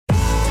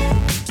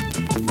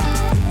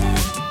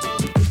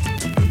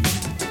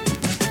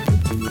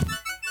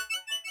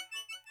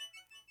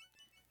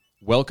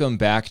Welcome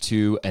back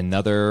to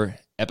another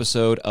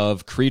episode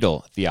of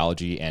Creedal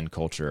Theology and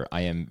Culture.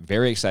 I am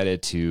very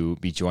excited to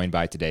be joined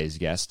by today's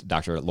guest,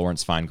 Dr.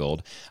 Lawrence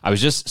Feingold. I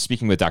was just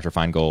speaking with Dr.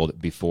 Feingold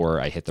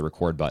before I hit the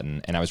record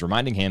button, and I was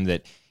reminding him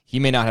that he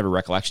may not have a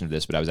recollection of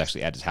this, but I was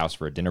actually at his house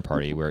for a dinner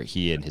party where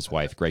he and his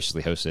wife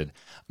graciously hosted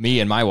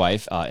me and my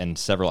wife and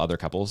several other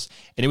couples.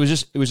 And it was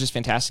just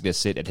fantastic to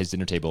sit at his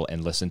dinner table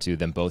and listen to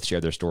them both share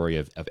their story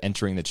of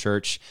entering the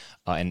church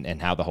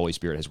and how the Holy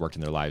Spirit has worked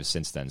in their lives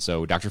since then.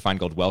 So Dr.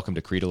 Feingold, welcome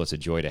to Creedal. It's a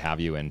joy to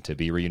have you and to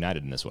be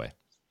reunited in this way.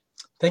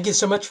 Thank you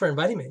so much for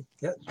inviting me.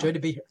 Yeah, joy to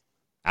be here.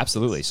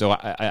 Absolutely. So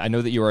I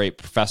know that you are a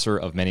professor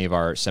of many of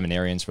our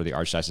seminarians for the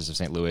Archdiocese of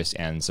St. Louis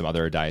and some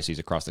other dioceses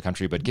across the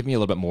country, but give me a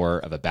little bit more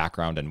of a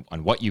background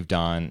on what you've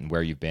done, and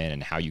where you've been,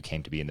 and how you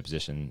came to be in the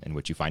position in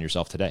which you find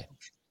yourself today.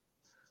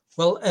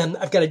 Well,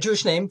 I've got a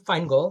Jewish name,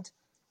 Feingold,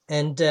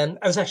 and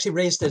I was actually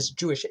raised as a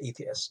Jewish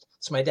atheist.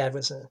 So my dad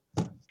was a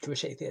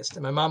Jewish atheist,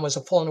 and my mom was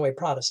a fallen away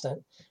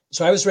Protestant.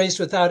 So I was raised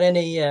without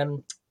any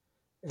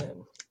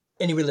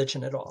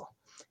religion at all.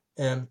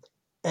 And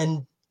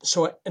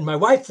my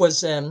wife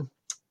was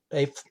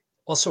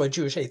also a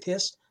Jewish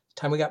atheist. The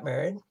time we got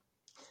married,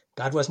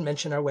 God wasn't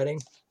mentioned in our wedding.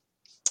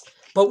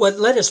 But what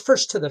led us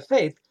first to the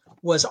faith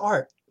was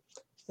art.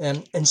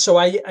 And so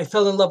I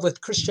fell in love with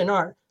Christian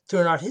art through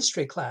an art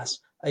history class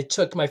I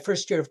took my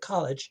first year of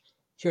college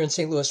here in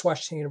St. Louis,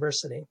 Washington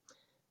University.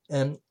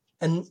 And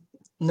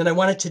then I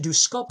wanted to do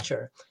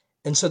sculpture.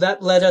 And so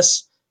that led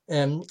us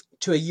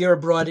to a year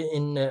abroad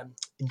in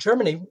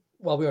Germany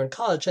while we were in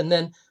college. And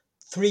then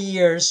 3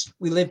 years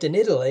we lived in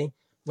Italy.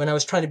 When I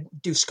was trying to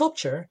do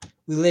sculpture,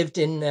 we lived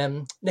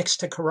in next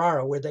to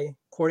Carrara, where they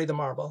quarry the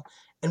marble.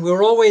 And we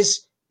were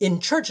always in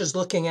churches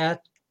looking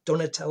at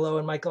Donatello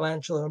and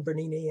Michelangelo and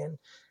Bernini.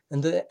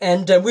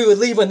 And we would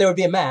leave when there would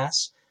be a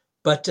mass.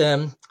 But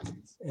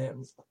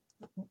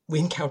we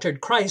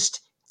encountered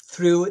Christ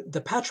through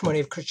the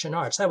patrimony of Christian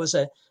arts.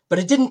 But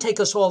it didn't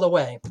take us all the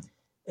way.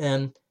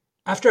 And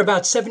after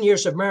about 7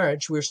 years of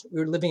marriage, we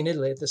were living in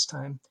Italy at this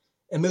time.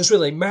 And it was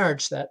really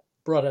marriage that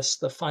brought us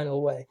the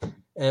final way.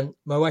 And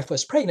my wife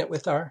was pregnant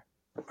with our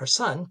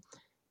son,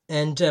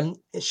 and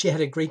she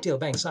had a great deal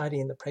of anxiety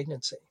in the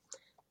pregnancy.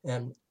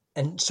 And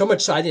so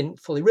much so I didn't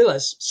fully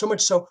realize, so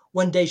much so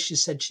one day she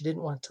said she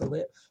didn't want to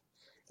live.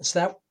 And so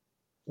that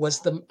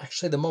was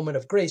actually the moment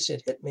of grace.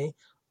 It hit me.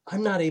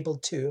 I'm not able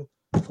to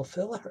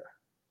fulfill her.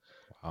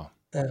 Wow.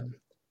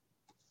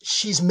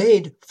 She's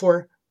made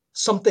for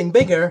something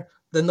bigger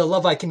than the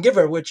love I can give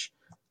her, which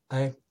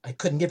I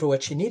couldn't give her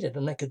what she needed.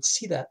 And I could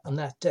see that on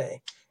that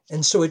day.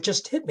 And so it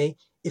just hit me.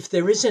 If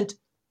there isn't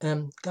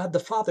God the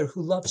Father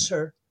who loves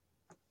her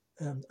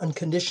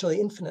unconditionally,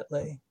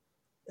 infinitely,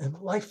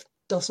 life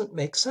doesn't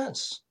make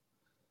sense.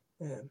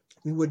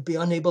 We would be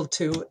unable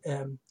to,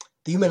 the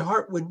human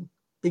heart would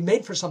be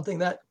made for something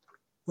that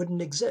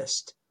wouldn't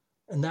exist.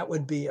 And that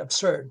would be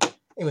absurd.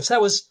 Anyways,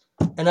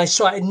 and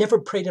I never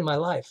prayed in my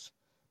life.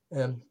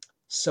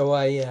 So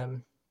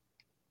I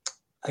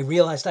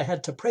realized I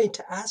had to pray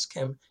to ask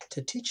him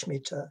to teach me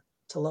to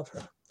love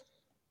her.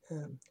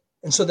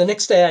 And so the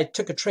next day I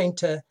took a train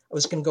I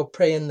was going to go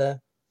pray in the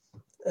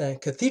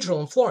cathedral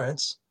in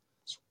Florence,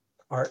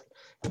 art.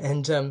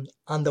 And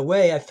on the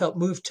way, I felt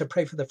moved to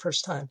pray for the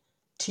first time.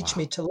 Teach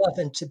me to love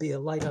and to be a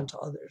light unto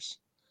others.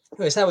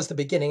 Anyways, that was the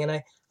beginning. And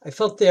I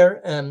felt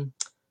there.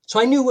 So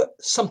I knew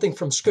something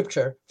from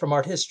scripture, from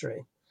art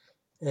history.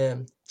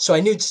 So I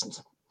knew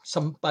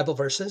some Bible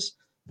verses,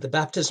 the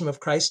baptism of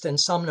Christ and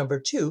Psalm number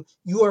 2,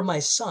 you are my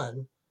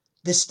son,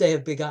 this day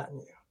I've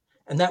begotten you.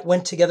 And that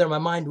went together in my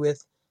mind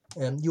with,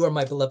 you are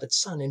my beloved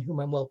son in whom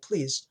I'm well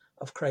pleased,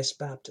 of Christ's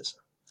baptism.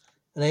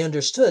 And I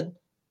understood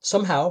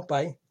somehow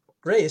by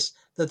grace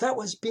that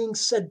was being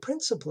said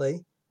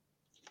principally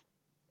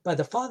by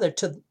the Father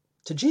to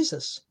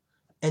Jesus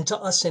and to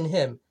us in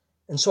him.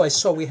 And so I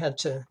saw we had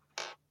to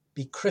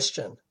be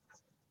Christian.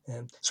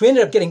 So we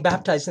ended up getting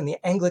baptized in the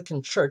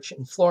Anglican Church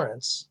in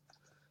Florence.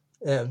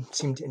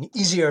 Seemed an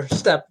easier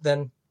step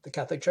than the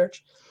Catholic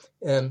Church.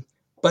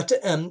 But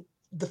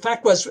the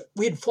fact was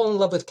we had fallen in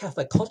love with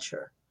Catholic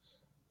culture.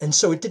 And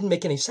so it didn't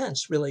make any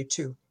sense, really,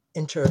 to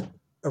enter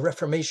a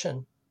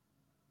Reformation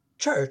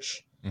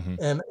church. Mm-hmm.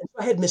 And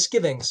I had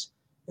misgivings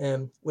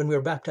when we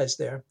were baptized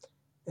there.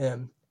 I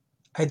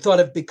had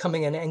thought of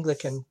becoming an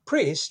Anglican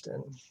priest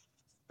and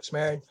was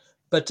married.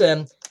 But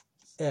a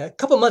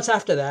couple months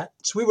after that,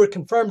 so we were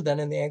confirmed then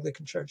in the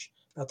Anglican church,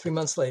 about 3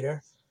 months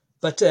later.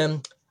 But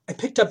I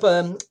picked up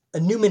a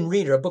Newman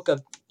Reader, a book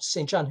of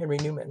St. John Henry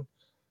Newman,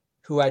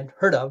 who I'd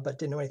heard of but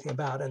didn't know anything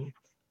about. And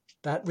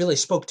that really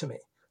spoke to me.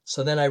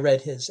 So then I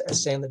read his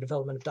essay on the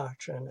development of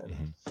doctrine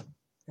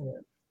and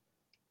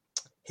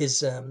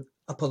his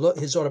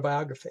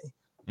autobiography.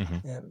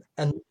 Mm-hmm.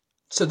 And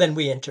so then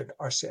we entered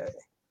RCIA.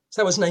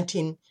 So that was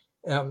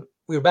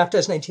we were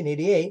baptized in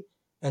 1988,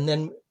 and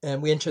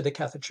then we entered the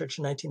Catholic Church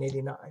in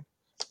 1989,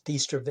 the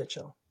Easter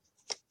Vigil,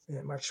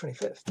 March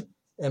 25th,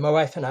 and my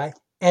wife and I.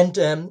 And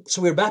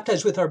so we were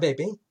baptized with our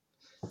baby,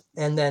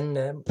 and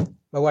then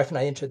my wife and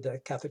I entered the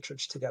Catholic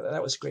Church together.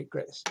 That was great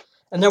grace.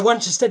 and I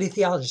wanted to study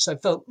theology, so I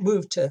felt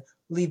moved to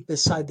leave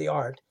beside the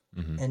art.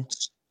 Hmm.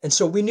 And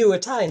so we knew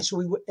Italian, so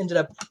we ended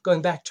up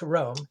going back to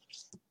Rome,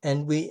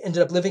 and we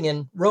ended up living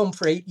in Rome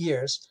for 8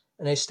 years.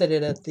 And I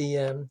studied at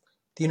the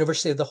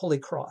University of the Holy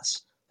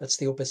Cross. That's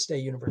the Opus Dei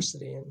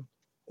University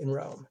in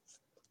Rome.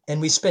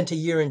 And we spent a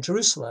year in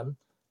Jerusalem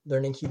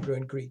learning Hebrew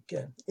and Greek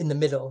in the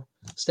middle,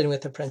 studying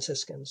with the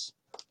Franciscans.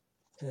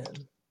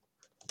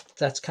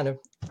 That's kind of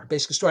our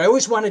basic story. I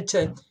always wanted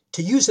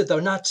to use it, though,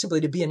 not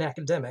simply to be an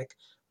academic,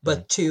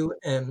 but to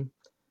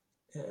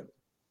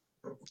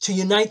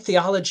unite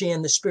theology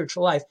and the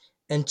spiritual life,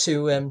 and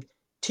to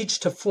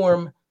teach to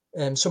form.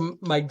 So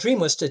my dream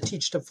was to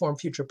teach to form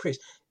future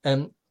priests.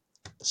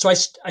 So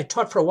I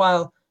taught for a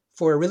while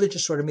for a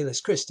religious order,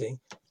 Miles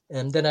Christi,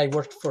 and then I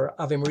worked for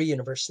Ave Maria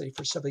University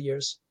for several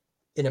years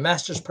in a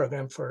master's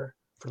program for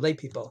lay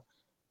people.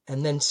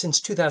 And then since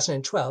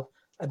 2012,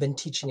 I've been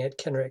teaching at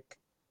Kenrick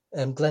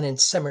Glennon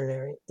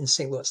Seminary in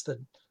St. Louis,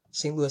 the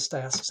St. Louis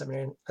Diocesan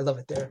Seminary. I love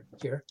it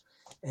here.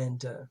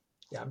 And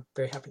I'm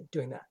very happy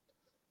doing that.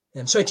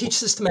 And so I teach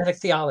systematic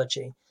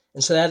theology.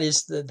 And so that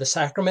is the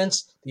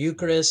sacraments, the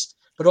Eucharist,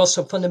 but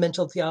also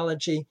fundamental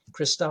theology,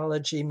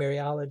 Christology,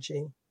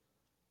 Mariology.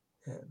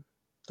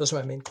 Those are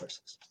my main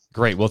courses.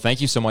 Great. Well, thank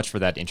you so much for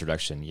that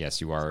introduction.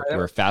 Yes, you're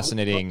a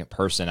fascinating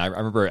person. I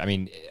remember,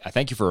 I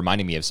thank you for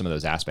reminding me of some of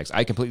those aspects. I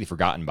had completely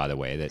forgotten, by the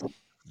way, that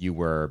you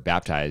were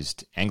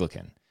baptized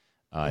Anglican.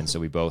 And so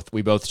we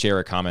both share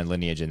a common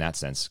lineage in that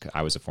sense.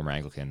 I was a former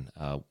Anglican,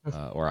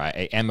 or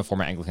I am a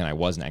former Anglican. I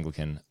was an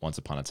Anglican once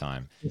upon a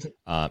time.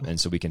 And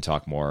so we can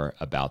talk more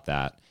about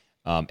that.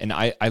 And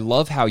I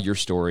love how your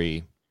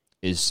story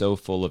is so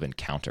full of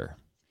encounter.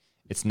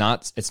 It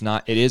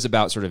is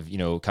about sort of,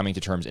 coming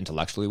to terms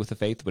intellectually with the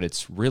faith, but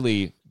it's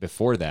really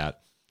before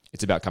that,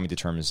 it's about coming to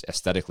terms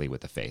aesthetically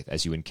with the faith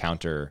as you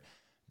encounter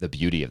the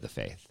beauty of the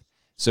faith.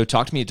 So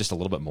talk to me just a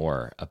little bit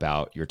more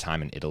about your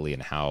time in Italy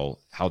and how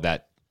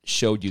that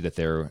showed you that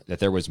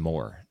there was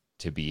more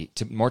to be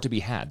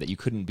had, that you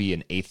couldn't be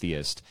an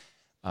atheist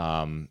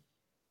in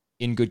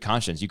good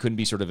conscience. You couldn't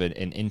be sort of an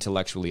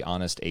intellectually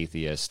honest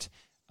atheist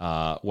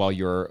while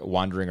you're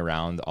wandering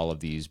around all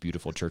of these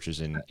beautiful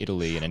churches in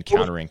Italy and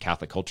encountering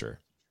Catholic culture.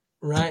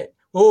 Right.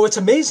 Well, what's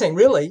amazing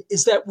really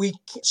is that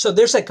so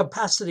there's a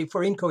capacity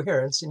for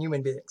incoherence in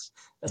human beings.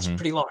 That's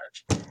pretty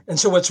large. And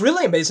so what's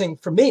really amazing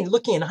for me,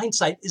 looking in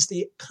hindsight, is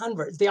the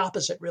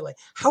opposite really.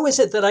 How is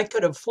it that I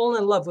could have fallen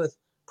in love with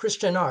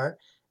Christian art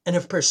and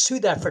have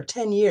pursued that for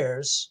 10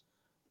 years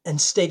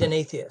and stayed an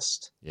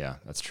atheist? Yeah,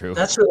 that's true.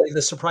 That's really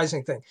the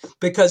surprising thing,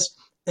 because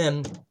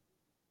the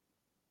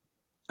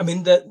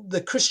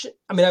Christian,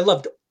 I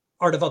loved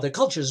art of other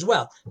cultures as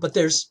well, but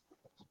there's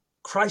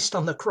Christ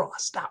on the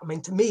cross.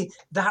 To me,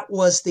 that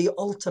was the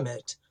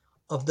ultimate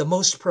of the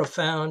most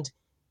profound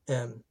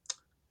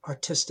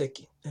artistic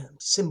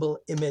symbol,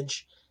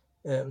 image.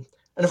 And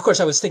of course,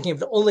 I was thinking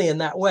of it only in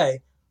that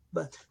way.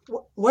 But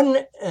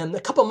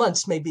a couple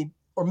months maybe,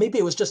 or maybe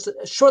it was just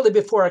shortly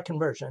before our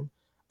conversion,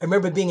 I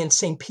remember being in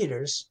St.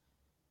 Peter's,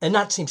 and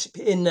not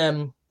in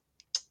the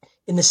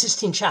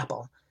Sistine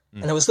Chapel.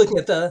 And I was looking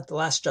at the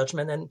Last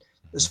Judgment, and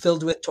it was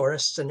filled with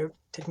tourists, and they're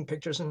taking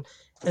pictures. And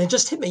it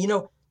just hit me,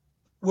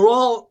 we're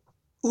all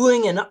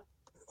oohing and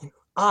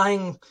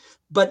eyeing,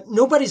 but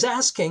nobody's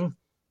asking,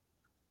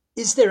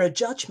 is there a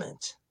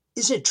judgment?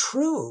 Is it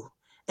true?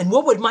 And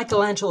what would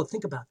Michelangelo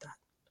think about that?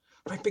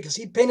 Right? Because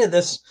he painted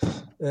this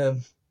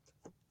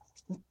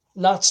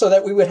not so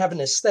that we would have an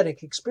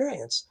aesthetic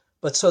experience,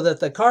 but so that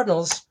the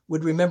cardinals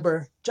would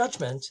remember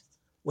judgment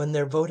when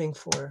they're voting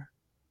for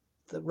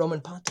the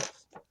Roman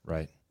pontiff.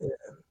 Right.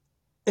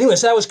 Anyway,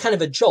 so that was kind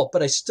of a jolt,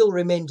 but I still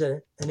remained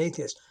an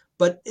atheist.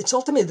 But it's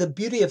ultimately the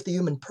beauty of the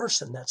human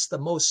person that's the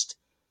most,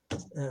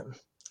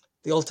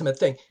 the ultimate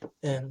thing.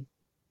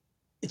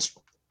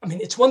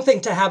 It's one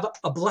thing to have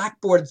a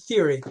blackboard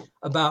theory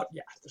about,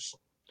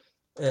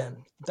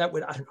 that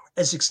would,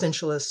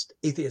 existentialist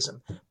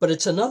atheism. But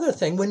it's another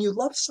thing when you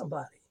love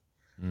somebody,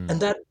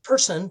 and that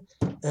person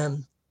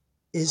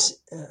is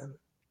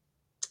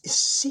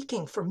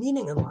seeking for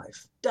meaning in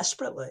life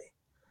desperately.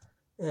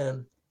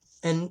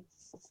 And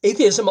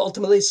atheism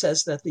ultimately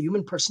says that the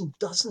human person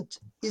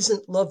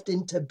isn't loved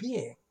into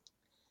being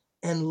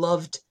and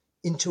loved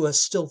into a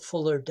still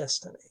fuller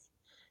destiny.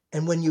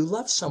 And when you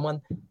love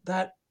someone,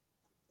 that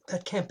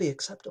can't be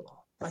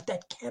acceptable, right?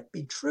 That can't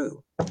be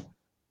true.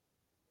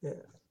 Yeah.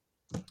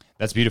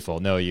 That's beautiful.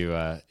 No,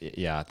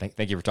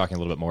 thank you for talking a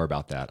little bit more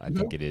about that. I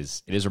think it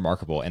is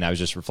remarkable. And I was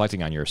just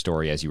reflecting on your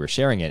story as you were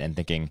sharing it and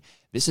thinking,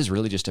 this is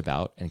really just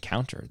about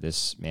encounter.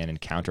 This man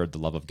encountered the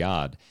love of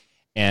God.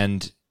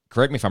 And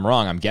correct me if I'm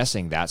wrong, I'm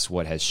guessing that's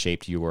what has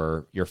shaped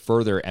your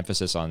further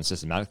emphasis on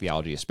systematic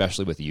theology,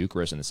 especially with the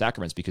Eucharist and the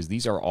sacraments, because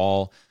these are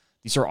all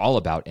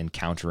about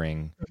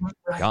encountering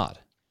God.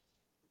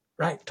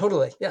 Right,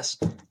 totally, yes.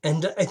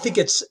 And I think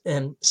it's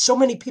so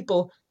many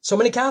people, so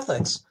many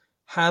Catholics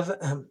have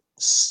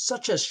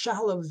such a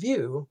shallow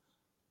view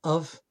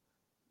of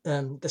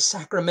the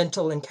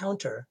sacramental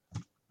encounter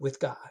with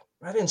God,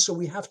 right? And so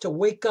we have to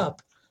wake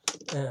up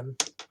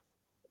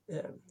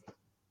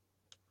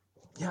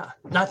yeah,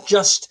 not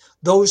just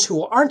those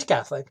who aren't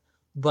Catholic,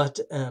 but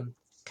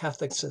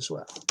Catholics as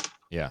well.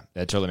 Yeah,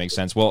 that totally makes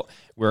sense. Well,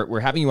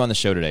 we're having you on the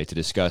show today to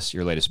discuss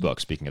your latest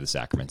book, speaking of the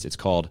sacraments. It's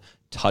called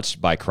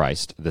Touched by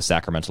Christ, The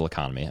Sacramental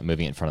Economy. I'm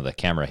moving it in front of the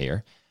camera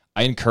here.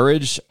 I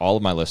encourage all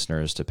of my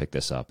listeners to pick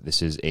this up.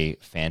 This is a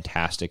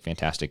fantastic,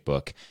 fantastic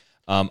book.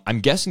 I'm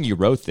guessing you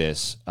wrote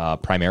this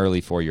primarily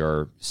for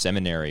your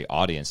seminary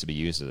audience to be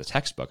used as a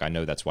textbook. I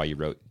know that's why you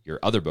wrote your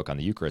other book on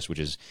the Eucharist, which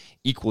is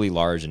equally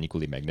large and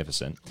equally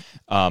magnificent.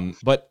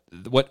 But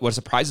what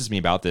surprises me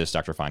about this,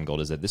 Dr. Feingold,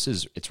 is that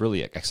it's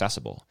really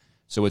accessible.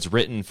 So it's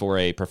written for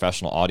a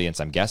professional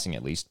audience, I'm guessing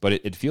at least, but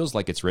it feels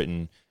like it's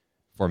written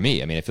for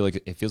me. I mean, it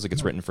feels like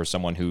it's written for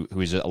someone who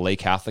is a lay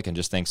Catholic and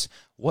just thinks,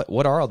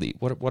 what are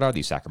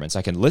these sacraments?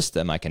 I can list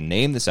them, I can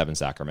name the 7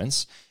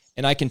 sacraments,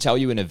 and I can tell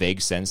you in a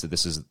vague sense that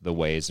this is the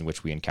ways in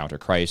which we encounter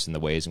Christ and the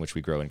ways in which we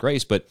grow in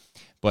grace, but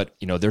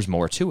there's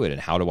more to it, and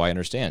how do I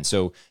understand?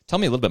 So tell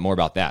me a little bit more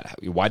about that.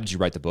 Why did you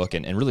write the book,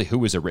 and really who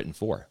was it written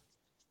for?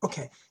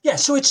 Okay. Yeah,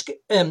 so it's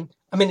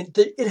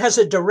it has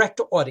a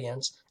direct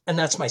audience, and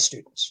that's my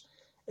students.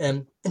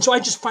 And so I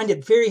just find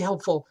it very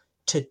helpful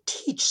to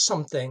teach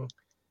something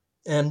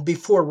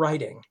before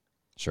writing.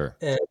 Sure.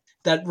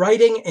 That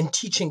writing and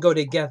teaching go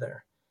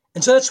together.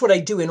 And so that's what I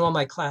do in all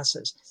my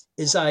classes,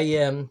 is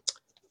I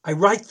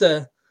write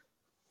I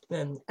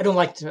don't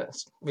like to,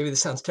 maybe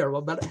this sounds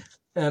terrible, but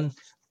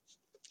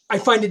I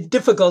find it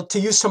difficult to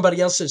use somebody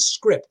else's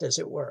script, as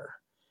it were.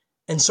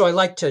 And so I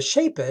like to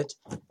shape it.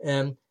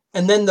 And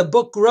then the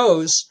book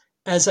grows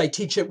as I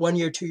teach it 1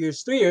 year, 2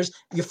 years, 3 years.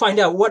 You find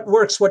out what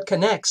works, what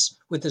connects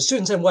with the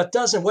students, and what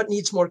doesn't, what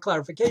needs more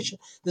clarification.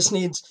 This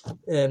needs,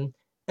 and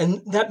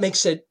that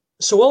makes it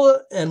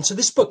so. So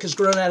this book has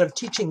grown out of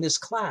teaching this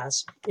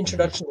class,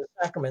 Introduction to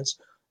the Sacraments,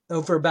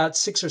 over about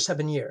 6 or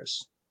 7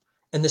 years.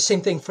 And the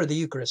same thing for the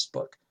Eucharist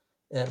book.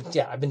 And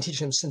I've been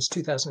teaching them since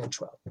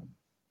 2012.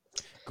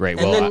 Great.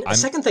 And then the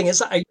second thing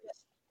is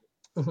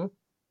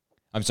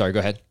I'm sorry, go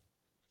ahead.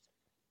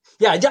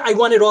 Yeah, I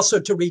wanted also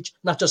to reach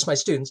not just my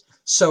students,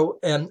 so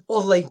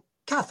all lay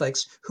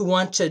Catholics who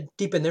want to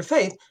deepen their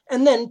faith,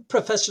 and then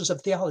professors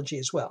of theology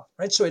as well,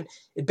 right? So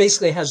it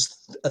basically has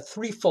a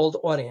threefold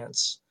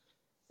audience.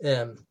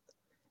 For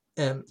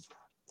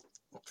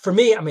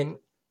me,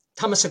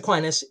 Thomas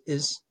Aquinas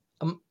is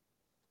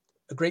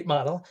a great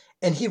model,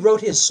 and he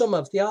wrote his Summa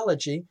of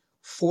Theology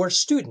for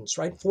students,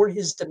 right? For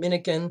his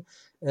Dominican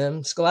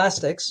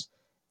scholastics,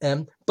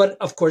 but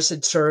of course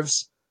it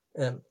serves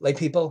lay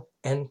people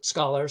and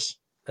scholars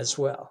as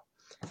well.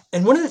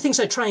 And one of the things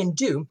I try and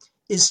do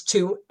is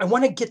I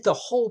want to get the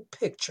whole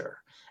picture.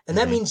 And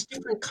that means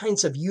different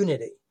kinds of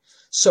unity.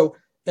 So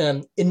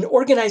in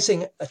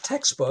organizing a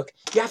textbook,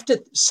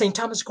 St.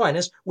 Thomas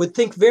Aquinas would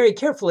think very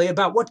carefully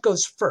about what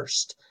goes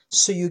first.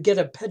 So you get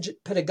a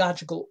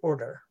pedagogical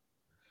order,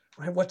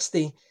 right?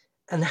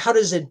 And how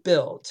does it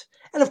build?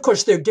 And of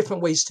course, there are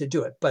different ways to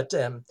do it. But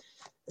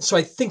so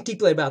I think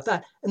deeply about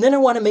that. And then I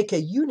want to make a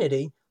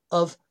unity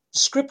of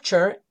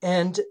Scripture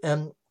and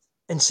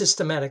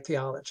systematic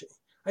theology,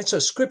 right? So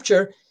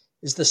Scripture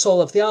is the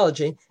soul of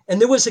theology, and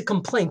there was a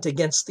complaint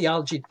against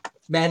theology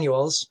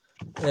manuals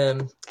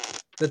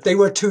that they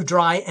were too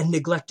dry and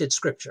neglected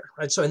Scripture,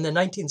 right? So in the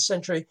 19th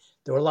century,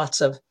 there were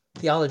lots of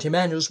theology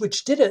manuals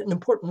which did an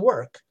important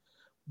work,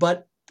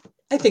 but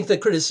I think the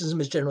criticism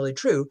is generally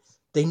true.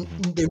 There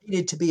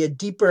needed to be a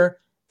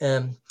deeper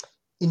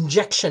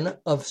injection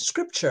of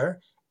Scripture,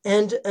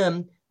 and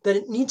that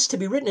it needs to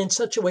be written in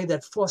such a way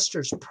that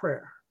fosters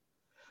prayer.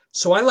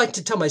 So I like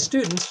to tell my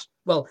students,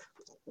 well,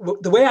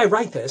 the way I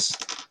write this,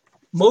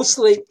 almost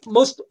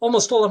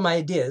all of my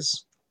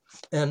ideas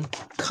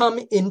come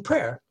in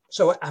prayer.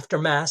 So after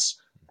Mass,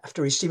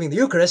 after receiving the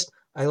Eucharist,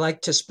 I like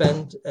to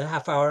spend a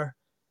half hour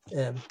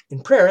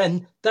in prayer,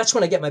 and that's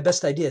when I get my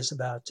best ideas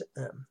about.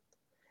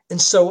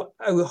 And so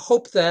I would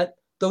hope that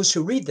those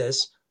who read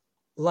this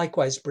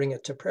likewise bring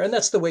it to prayer, and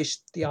that's the way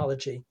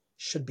theology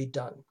should be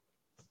done.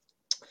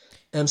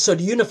 So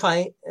to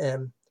unify,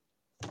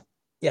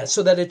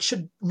 so that it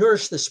should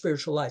nourish the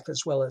spiritual life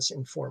as well as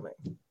informing.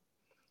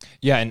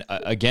 Yeah, and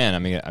again,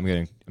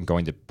 I'm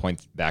going to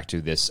point back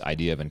to this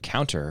idea of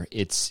encounter.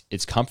 It's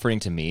comforting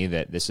to me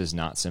that this is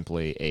not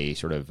simply a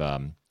sort of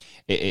a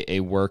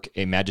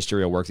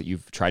magisterial work that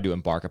you've tried to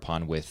embark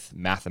upon with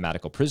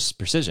mathematical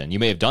precision. You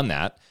may have done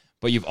that,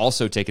 but you've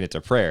also taken it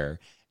to prayer,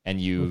 and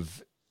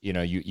you've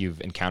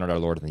encountered our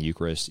Lord in the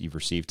Eucharist. You've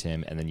received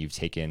Him, and then you've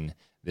taken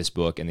this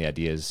book and the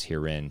ideas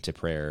herein to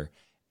prayer.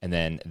 And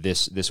then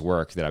this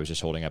work that I was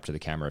just holding up to the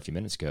camera a few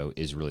minutes ago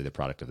is really the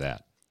product of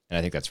that. And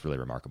I think that's really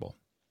remarkable.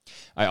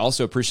 I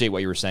also appreciate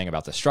what you were saying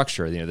about the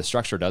structure. The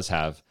structure does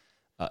have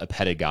a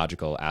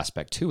pedagogical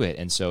aspect to it.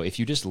 And so if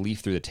you just leaf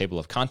through the table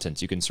of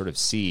contents, you can sort of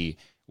see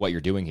what you're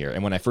doing here.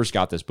 And when I first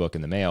got this book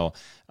in the mail,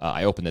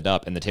 I opened it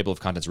up, and the table of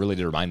contents really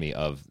did remind me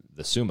of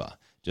the Summa,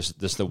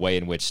 just the way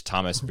in which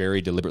Thomas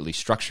very deliberately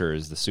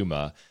structures the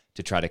Summa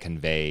to try to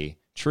convey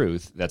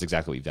truth. That's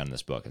exactly what you've done in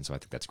this book, and so I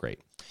think that's great.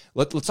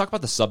 Let's talk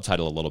about the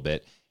subtitle a little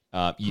bit.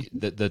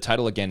 The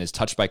title, again, is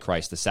Touched by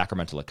Christ, the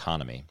Sacramental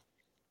Economy.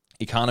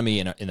 economy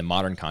in the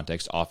modern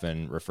context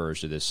often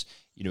refers to this,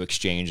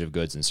 exchange of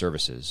goods and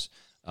services.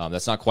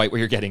 That's not quite what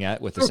you're getting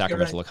at with the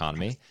sacramental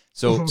economy.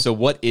 So, so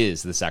what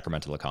is the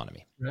sacramental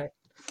economy? Right.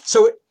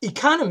 So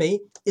economy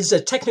is a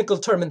technical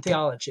term in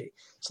theology.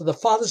 So the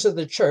fathers of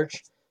the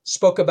church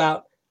spoke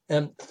about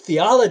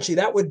theology.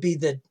 That would be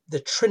the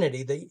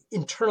Trinity, the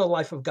internal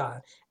life of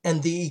God.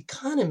 And the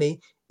economy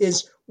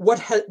is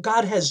what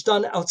God has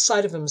done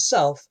outside of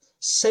himself,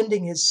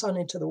 sending his son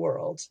into the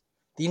world,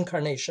 the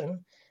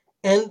incarnation,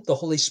 and the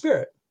Holy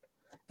Spirit.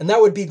 And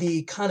that would be the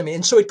economy.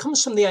 And so it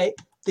comes from the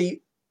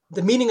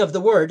meaning of the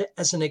word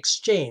as an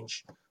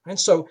exchange. Right?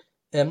 So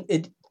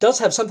it does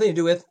have something to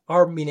do with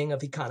our meaning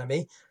of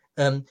economy,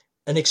 an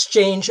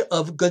exchange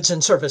of goods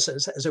and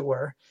services, as it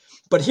were.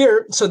 But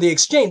here, so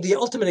the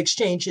ultimate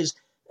exchange is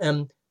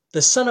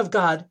the Son of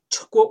God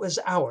took what was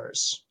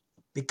ours,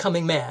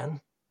 becoming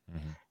man,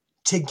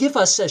 to give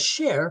us a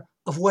share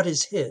of what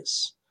is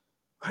his,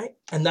 right?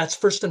 And that's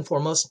first and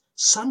foremost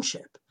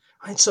sonship,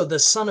 right? So the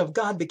Son of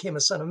God became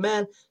a son of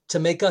man to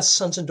make us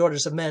sons and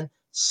daughters of men,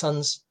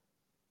 sons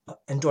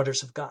and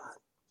daughters of God.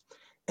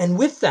 And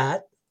with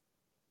that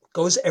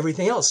goes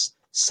everything else.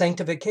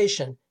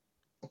 Sanctification.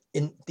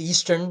 In the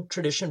Eastern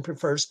tradition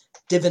prefers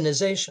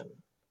divinization.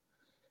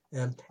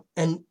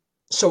 And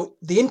so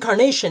the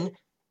incarnation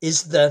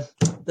is the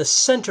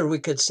center, we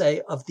could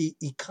say, of the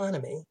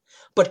economy.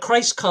 But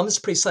Christ comes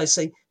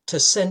precisely to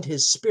send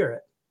his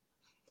Spirit.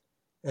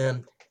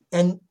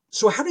 And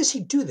so how does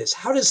he do this?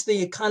 How does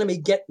the economy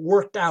get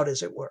worked out,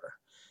 as it were?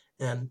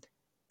 And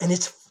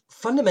it's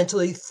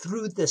fundamentally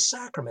through the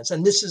sacraments.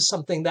 And this is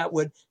something that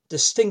would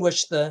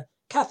distinguish the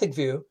Catholic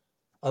view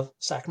of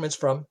sacraments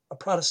from a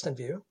Protestant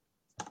view.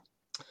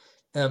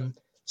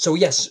 So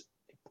yes,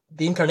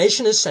 the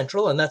incarnation is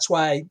central, and that's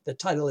why the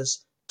title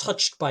is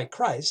Touched by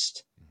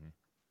Christ.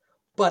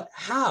 But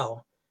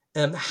how?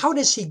 How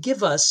does he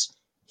give us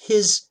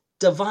his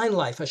divine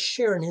life, a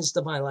share in his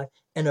divine life,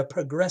 and a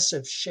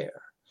progressive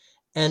share?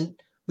 And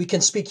we can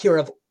speak here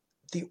of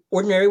the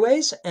ordinary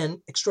ways and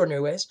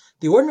extraordinary ways.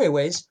 The ordinary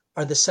ways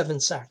are the 7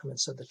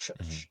 sacraments of the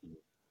church.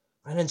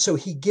 Right? And so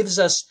he gives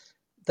us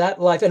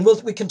that life. And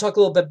we can talk a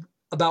little bit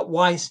about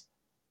why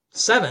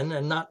 7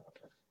 and not,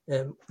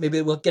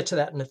 maybe we'll get to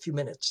that in a few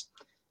minutes.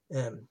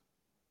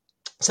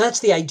 So that's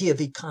the idea of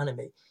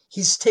economy.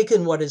 He's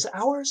taken what is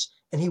ours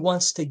and he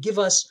wants to give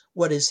us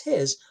what is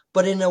his,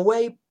 but in a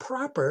way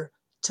proper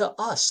to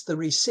us, the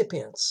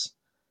recipients.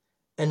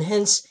 And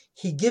hence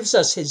he gives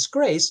us his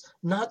grace,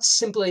 not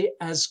simply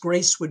as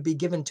grace would be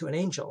given to an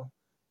angel,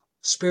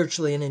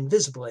 spiritually and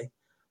invisibly,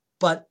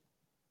 but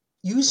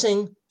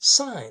using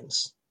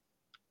signs.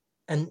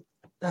 And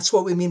that's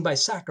what we mean by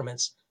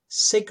sacraments,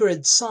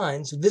 sacred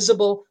signs,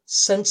 visible,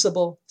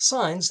 sensible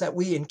signs that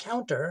we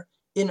encounter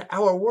in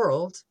our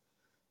world,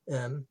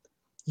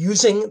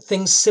 using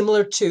things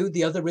similar to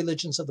the other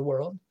religions of the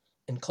world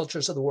and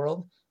cultures of the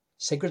world,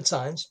 sacred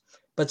signs,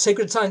 but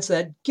sacred signs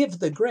that give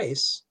the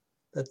grace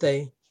that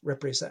they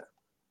represent.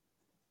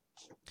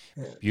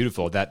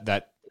 Beautiful.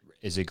 That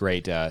is a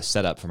great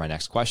setup for my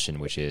next question,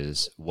 which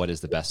is, what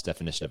is the best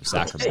definition of a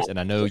sacrament? And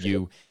I know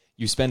you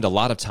spend a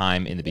lot of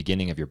time in the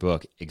beginning of your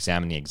book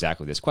examining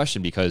exactly this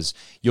question, because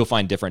you'll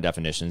find different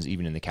definitions,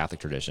 even in the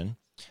Catholic tradition,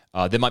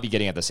 that might be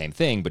getting at the same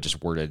thing, but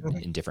just worded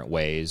in different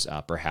ways,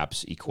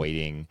 perhaps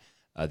equating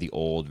the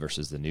old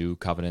versus the new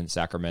covenant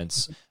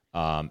sacraments.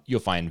 You'll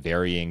find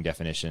varying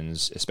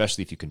definitions,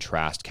 especially if you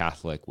contrast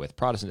Catholic with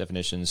Protestant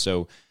definitions.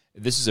 So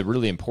this is a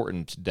really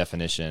important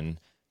definition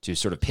to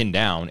sort of pin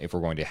down if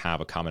we're going to have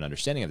a common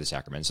understanding of the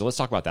sacrament. So let's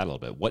talk about that a little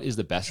bit. What is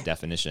the best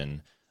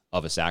definition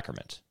of a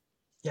sacrament?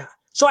 Yeah.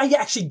 So I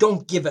actually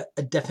don't give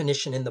a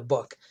definition in the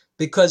book,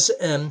 because,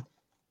 and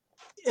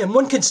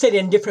one can state it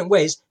in different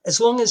ways, as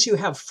long as you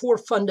have 4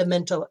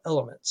 fundamental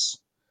elements.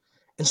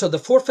 And so the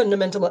 4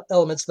 fundamental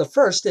elements, the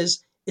first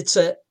is it's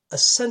a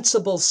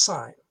sensible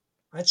sign,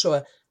 right?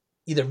 So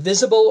either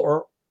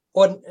visible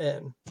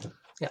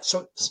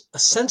so a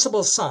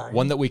sensible sign.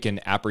 One that we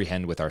can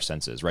apprehend with our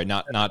senses, right?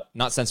 Not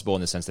sensible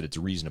in the sense that it's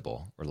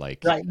reasonable or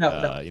like, right.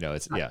 No.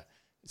 It's,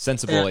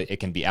 sensible. It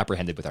can be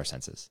apprehended with our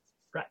senses.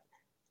 Right.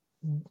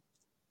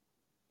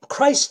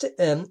 Christ,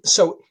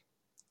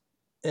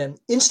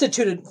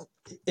 instituted,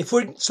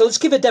 so let's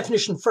give a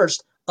definition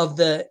first of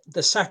the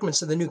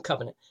sacraments of the New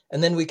Covenant,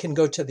 and then we can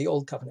go to the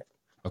Old Covenant.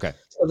 Okay.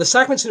 So the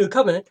sacraments of the New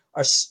Covenant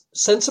are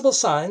sensible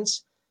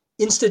signs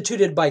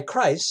instituted by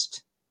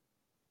Christ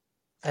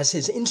as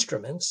his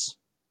instruments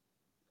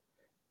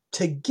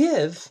to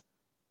give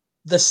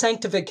the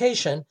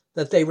sanctification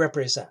that they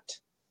represent.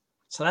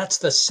 So that's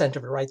the center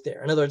of it right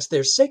there. In other words,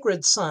 they're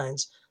sacred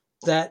signs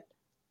that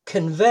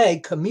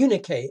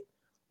communicate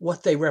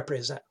what they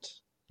represent,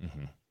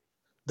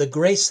 the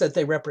grace that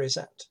they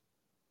represent.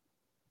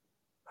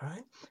 All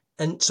right.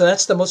 And so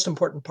that's the most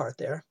important part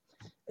there.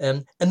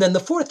 And then the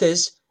fourth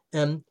is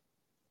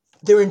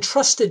they're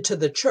entrusted to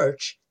the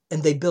church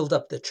and they build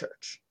up the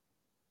church.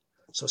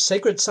 So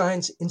sacred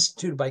signs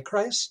instituted by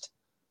Christ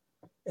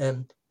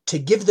to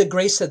give the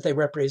grace that they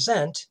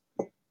represent,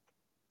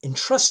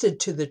 entrusted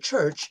to the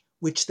church,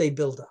 which they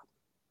build up.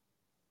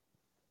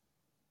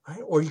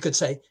 right? Or you could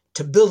say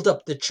to build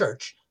up the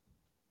church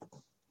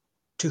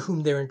to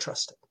whom they're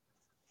entrusted.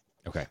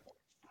 Okay.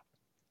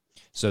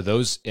 So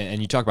those,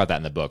 and you talk about that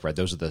in the book, right?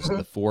 Those are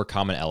the four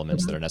common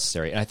elements that are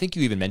necessary. And I think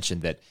you even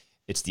mentioned that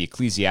it's the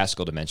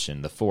ecclesiastical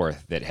dimension, the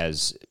fourth, that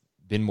has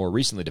been more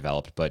recently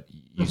developed, but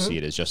you see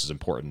it as just as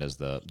important as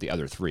the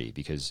other three,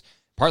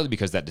 partly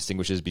because that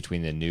distinguishes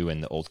between the new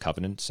and the old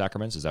covenant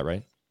sacraments. Is that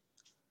right?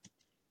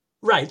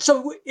 Right.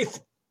 So if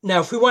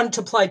we wanted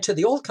to apply to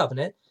the old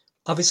covenant,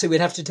 obviously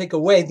we'd have to take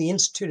away the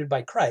instituted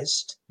by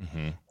Christ,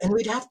 and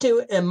we'd have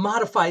to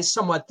modify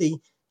somewhat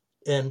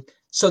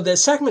so the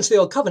sacraments of the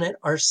old covenant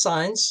are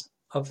signs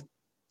of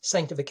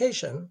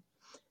sanctification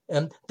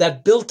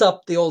that built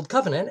up the old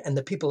covenant and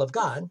the people of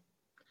God,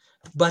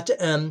 but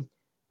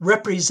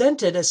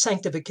represented a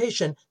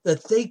sanctification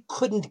that they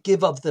couldn't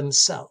give of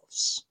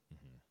themselves.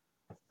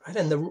 Right?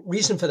 And the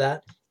reason for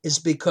that is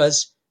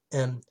because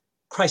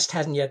Christ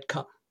hadn't yet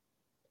come.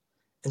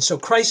 And so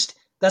Christ,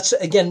 that's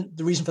again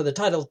the reason for the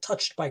title,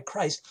 Touched by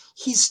Christ.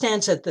 He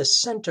stands at the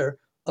center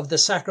of the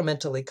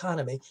sacramental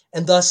economy,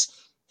 and thus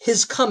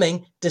his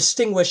coming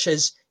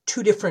distinguishes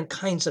two different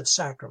kinds of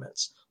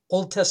sacraments: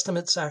 Old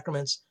Testament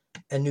sacraments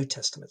and New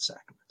Testament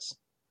sacraments.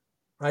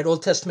 Right?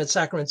 Old Testament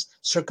sacraments,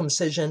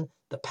 circumcision,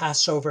 the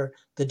Passover,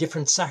 the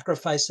different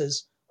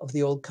sacrifices of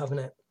the Old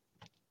Covenant.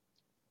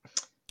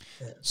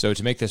 So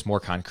to make this more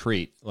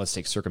concrete, let's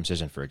take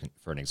circumcision for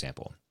an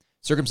example.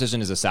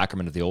 Circumcision is a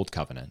sacrament of the Old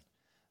Covenant,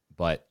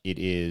 but it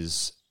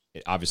is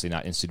obviously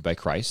not instituted by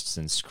Christ,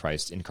 since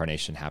Christ's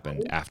incarnation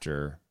happened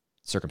after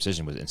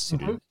circumcision was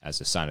instituted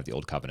as a sign of the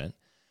Old Covenant.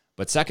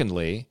 But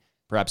secondly,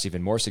 perhaps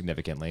even more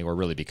significantly, or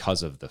really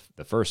because of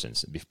the first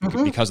instance,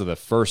 because of the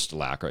first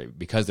lack, or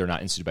because they're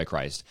not instituted by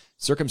Christ,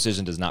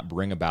 circumcision does not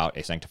bring about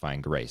a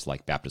sanctifying grace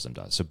like baptism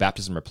does. So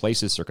baptism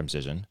replaces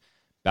circumcision.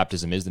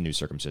 Baptism is the new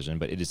circumcision,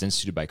 but it is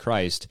instituted by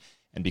Christ,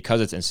 and because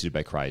it's instituted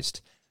by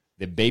Christ,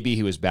 the baby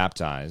who is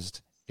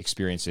baptized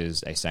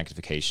experiences a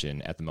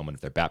sanctification at the moment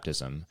of their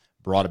baptism,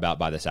 brought about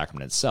by the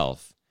sacrament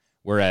itself,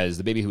 whereas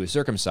the baby who is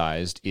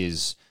circumcised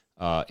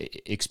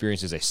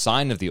experiences a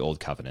sign of the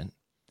Old Covenant,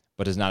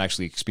 but does not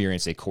actually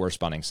experience a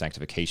corresponding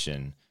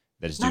sanctification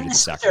that is due to the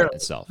sacrament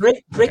itself.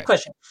 Great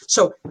question.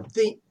 So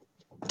the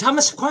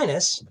Thomas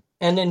Aquinas,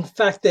 and in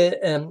fact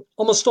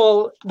almost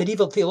all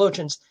medieval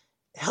theologians,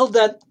 held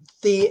that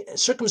the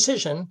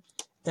circumcision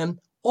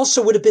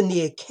also would have been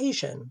the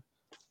occasion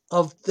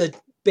of the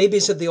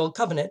babies of the Old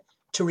Covenant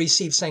to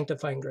receive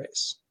sanctifying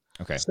grace.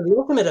 Okay. So the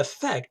ultimate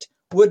effect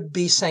would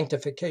be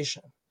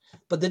sanctification.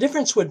 But the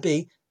difference would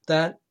be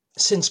that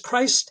since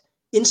Christ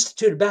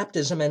instituted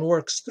baptism and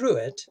works through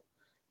it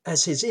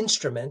as his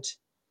instrument,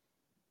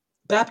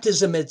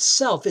 baptism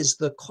itself is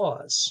the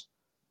cause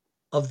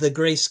of the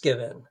grace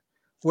given,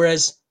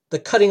 whereas the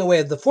cutting away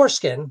of the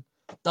foreskin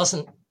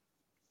doesn't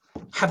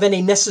have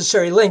any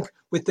necessary link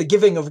with the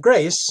giving of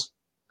grace,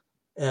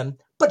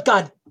 but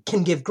God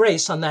can give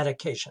grace on that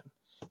occasion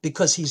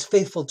because he's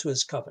faithful to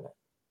his covenant.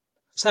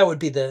 So that would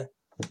be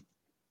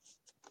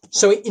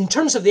so in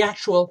terms of the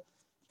actual,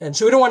 and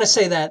so we don't want to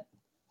say that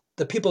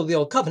the people of the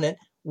Old Covenant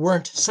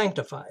weren't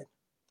sanctified,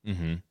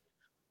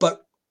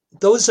 but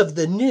those of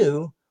the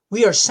new,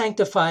 we are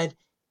sanctified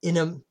in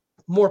a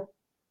more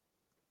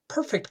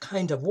perfect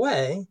kind of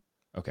way.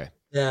 Okay.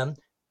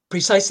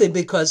 Precisely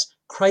because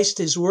Christ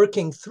is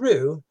working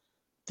through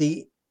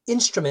the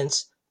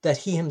instruments that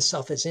he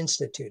himself has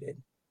instituted,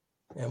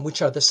 and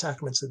which are the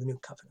sacraments of the new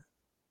covenant.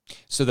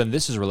 So then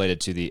this is related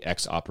to the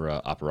ex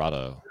opere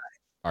operato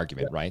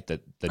argument, right?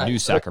 That the new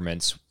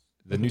sacraments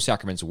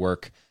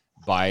work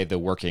by the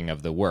working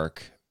of the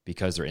work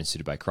because they're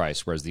instituted by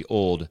Christ, whereas the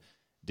old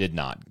did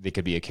not. They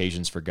could be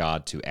occasions for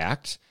God to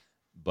act,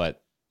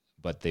 but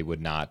they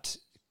would not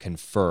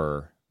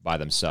confer by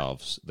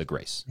themselves the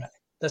grace. Right.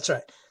 That's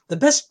right. The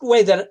best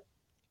way that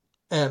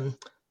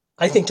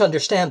I think to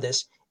understand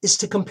this is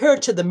to compare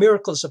it to the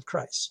miracles of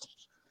Christ.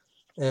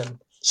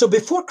 So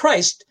before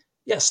Christ,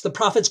 yes, the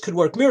prophets could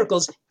work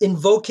miracles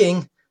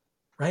invoking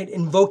Yahweh,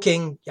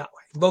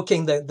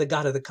 invoking the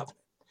God of the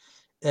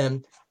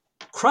covenant.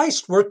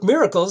 Christ worked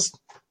miracles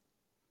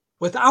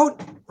without,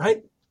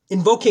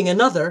 invoking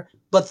another,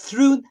 but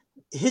through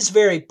his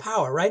very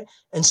power, right?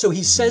 And so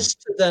he says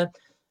to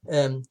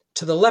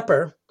the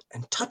leper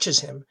and touches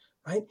him,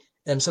 right?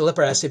 And so the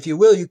leper asks, "If you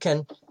will, you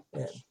can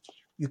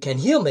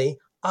heal me.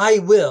 I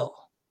will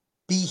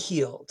be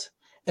healed."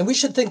 And we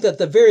should think that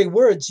the very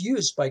words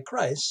used by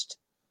Christ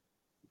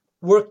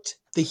worked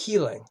the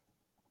healing.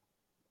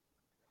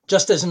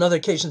 Just as in other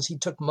occasions he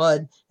took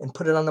mud and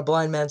put it on a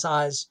blind man's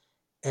eyes,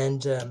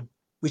 and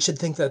we should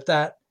think that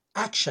that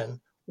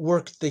action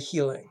worked the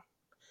healing.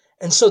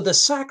 And so the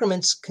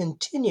sacraments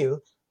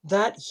continue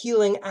that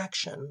healing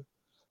action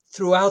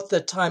throughout the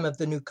time of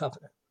the new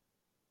covenant.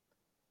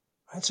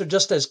 Right? So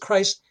just as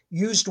Christ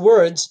used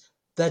words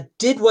that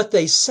did what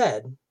they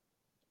said,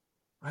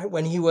 right,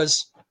 when he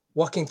was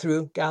walking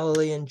through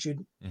Galilee and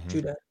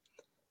Judah,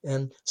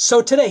 and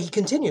so today he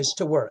continues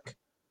to work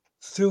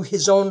through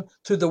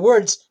the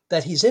words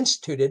that he's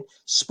instituted,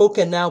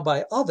 spoken now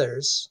by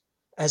others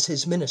as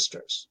his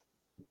ministers.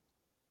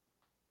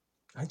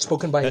 right?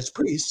 Spoken by That, his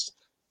priests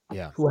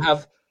yeah. who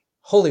have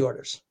holy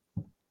orders.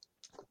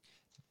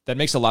 That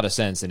makes a lot of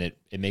sense, and it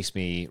makes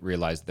me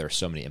realize there are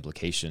so many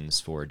implications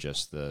for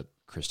just the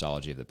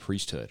Christology of the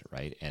priesthood,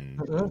 right?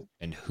 Mhm.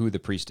 And who the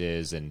priest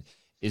and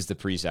is the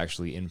priest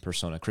actually in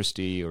persona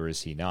Christi or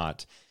is he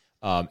not?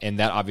 And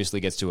that obviously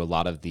gets to a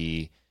lot of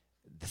the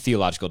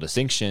theological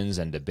distinctions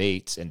and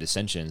debates and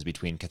dissensions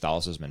between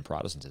Catholicism and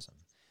Protestantism.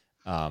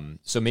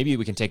 So maybe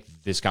we can take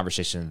this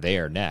conversation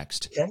there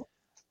next. Okay.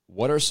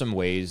 What are some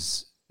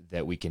ways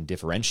that we can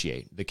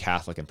differentiate the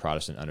Catholic and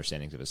Protestant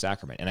understandings of a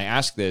sacrament? And I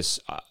ask this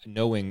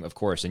knowing, of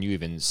course, and you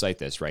even cite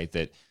this, right,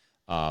 that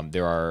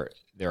there are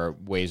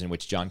ways in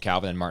which John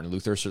Calvin and Martin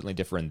Luther certainly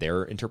differ in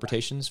their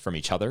interpretations from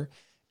each other,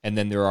 and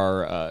then there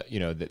are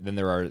then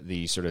there are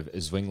the sort of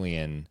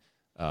Zwinglian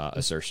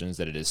assertions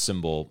that it is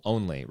symbol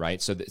only,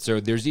 right? So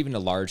there's even a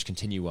large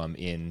continuum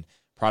in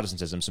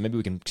Protestantism. So maybe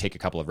we can take a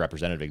couple of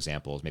representative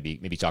examples.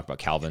 Maybe talk about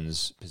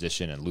Calvin's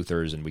position and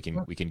Luther's, and we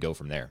can go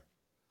from there.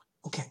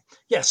 Okay.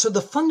 Yeah. So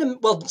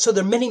so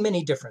there are many,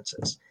 many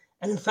differences.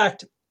 And in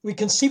fact, we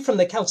can see from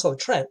the Council of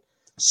Trent,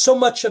 so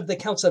much of the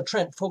Council of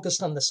Trent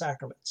focused on the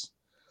sacraments,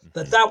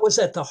 that was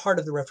at the heart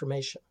of the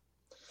Reformation.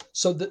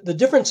 So the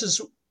differences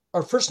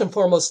are first and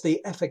foremost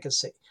the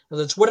efficacy. In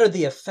other words, what are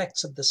the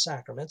effects of the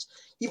sacraments?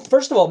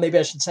 First of all, maybe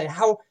I should say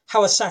how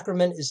a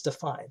sacrament is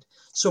defined.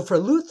 So for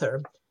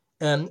Luther,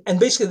 and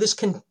basically this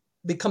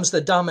becomes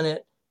the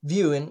dominant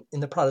view in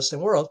the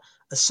Protestant world,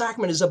 a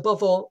sacrament is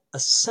above all a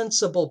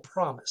sensible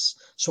promise.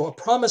 So a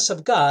promise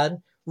of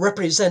God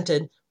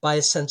represented by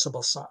a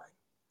sensible sign.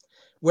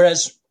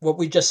 Whereas what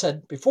we just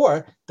said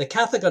before, the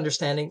Catholic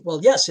understanding, well,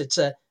 yes, it's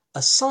a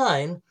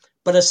sign,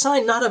 but a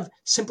sign not of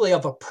simply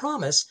of a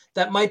promise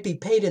that might be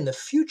paid in the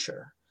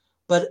future,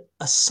 but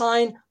a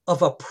sign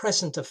of a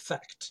present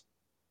effect.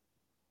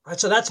 Right?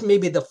 So that's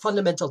maybe the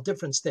fundamental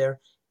difference there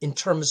in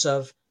terms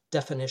of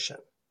definition.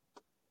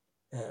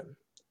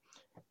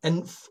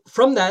 And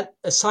from that,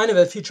 a sign of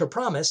a future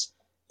promise,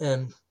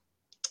 a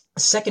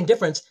second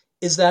difference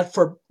is that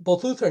for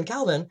both Luther and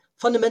Calvin,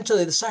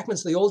 fundamentally the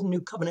sacraments of the Old and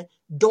New Covenant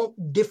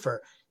don't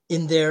differ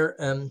in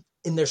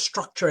their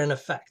structure and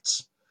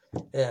effects.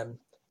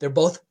 They're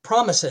both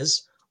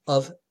promises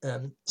of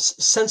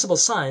sensible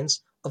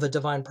signs of a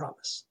divine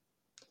promise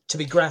to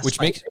be grasped.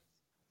 Which makes,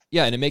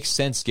 yeah, and it makes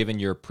sense given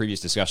your previous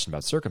discussion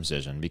about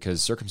circumcision,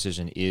 because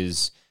circumcision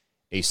is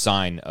a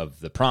sign of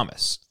the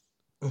promise.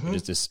 Mm-hmm.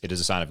 It is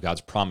a sign of God's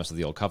promise of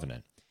the Old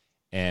Covenant.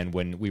 And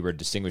when we were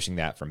distinguishing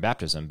that from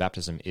baptism,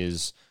 baptism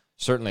is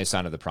certainly a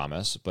sign of the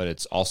promise, but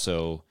it's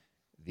also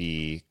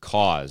the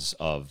cause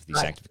of the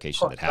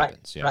sanctification that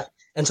happens. Right.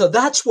 And so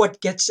that's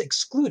what gets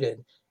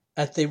excluded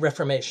at the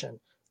Reformation,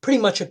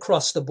 pretty much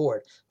across the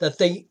board, that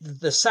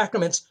the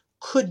sacraments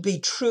could be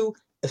true,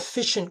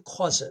 efficient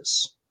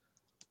causes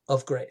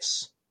of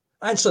grace.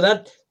 And so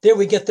that there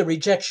we get the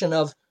rejection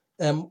of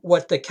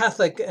what the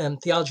Catholic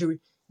theology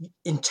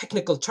in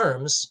technical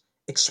terms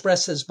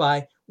expresses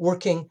by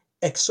working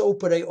ex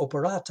opere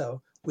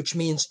operato, which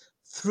means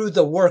through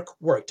the work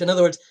worked. In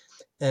other words,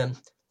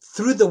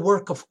 through the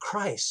work of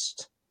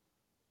Christ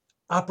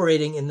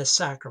operating in the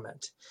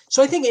sacrament.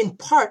 So I think in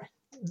part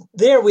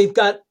there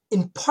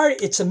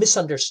it's a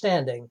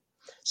misunderstanding.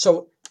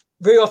 So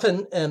very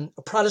often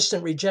a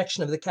Protestant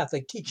rejection of the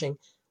Catholic teaching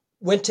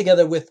went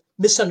together with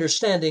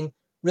misunderstanding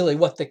really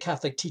what the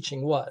Catholic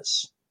teaching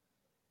was.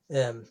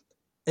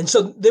 And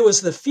so there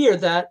was the fear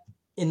that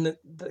in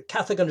the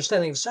Catholic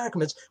understanding of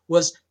sacraments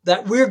was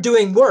that we're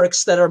doing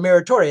works that are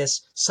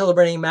meritorious,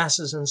 celebrating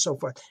masses and so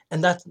forth.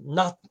 And that's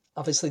not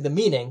obviously the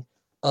meaning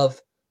of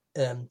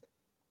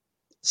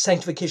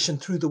sanctification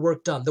through the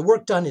work done. The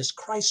work done is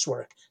Christ's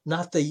work,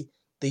 not the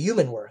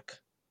human work.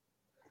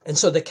 And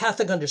so the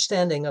Catholic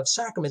understanding of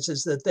sacraments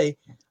is that they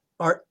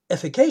are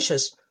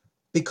efficacious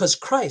because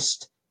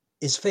Christ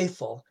is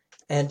faithful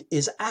and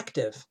is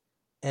active,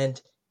 and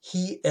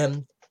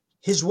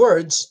his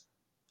words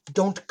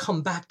don't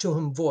come back to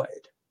him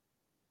void.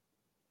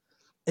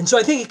 And so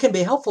I think it can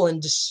be helpful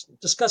in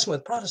discussing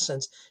with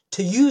Protestants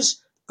to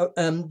use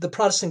the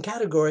Protestant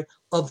category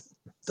of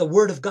the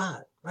Word of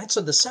God, right?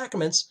 So the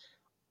sacraments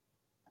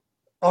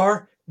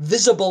are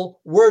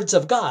visible words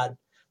of God,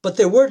 but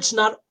they're words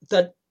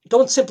that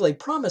don't simply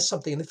promise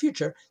something in the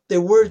future. They're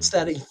words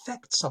that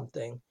effect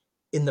something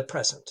in the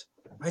present,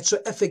 right? So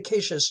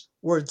efficacious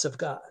words of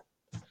God.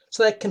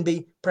 So that can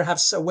be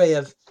perhaps a way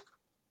of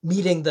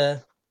meeting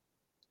the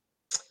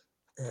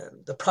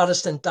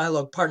Protestant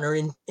dialogue partner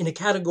in a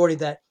category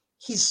that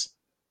he's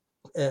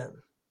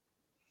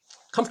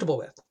comfortable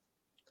with.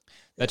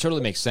 That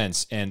totally makes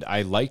sense. And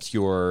I liked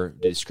your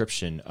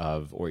description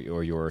of, or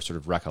your sort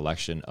of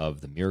recollection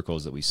of the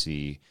miracles that we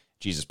see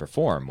Jesus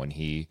perform when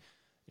he,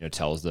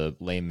 tells the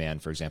lame man,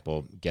 for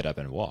example, get up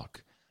and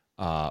walk,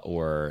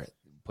 or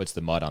puts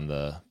the mud on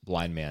the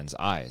blind man's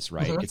eyes,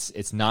 right? Mm-hmm.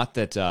 It's not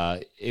that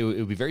it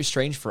would be very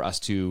strange for us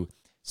to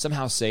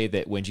somehow say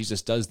that when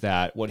Jesus does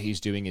that, what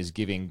he's doing is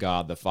giving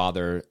God the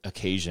Father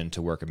occasion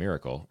to work a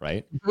miracle,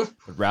 right? Mm-hmm.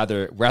 But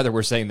rather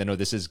we're saying that, no,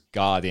 this is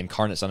God, the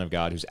incarnate Son of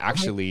God, who's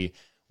actually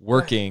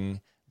working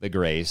the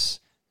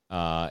grace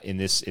in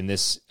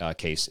this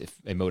case, if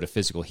a mode of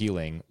physical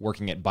healing,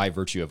 working it by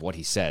virtue of what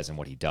he says and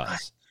what he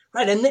does.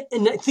 Right.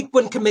 And I think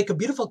one can make a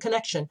beautiful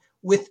connection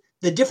with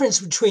the difference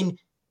between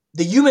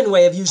the human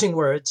way of using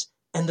words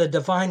and the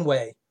divine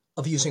way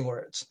of using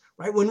words.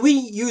 Right. When we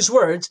use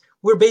words,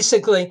 we're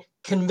basically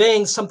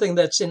conveying something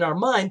that's in our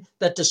mind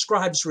that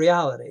describes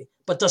reality,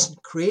 but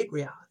doesn't create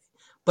reality.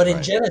 But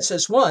in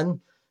Genesis 1,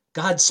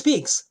 God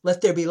speaks,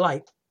 let there be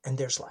light, and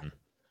there's light.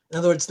 In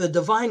other words, the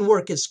divine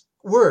word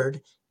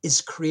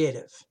is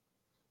creative.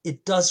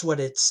 It does what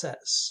it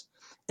says.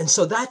 And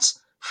so that's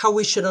how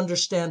we should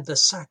understand the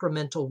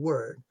sacramental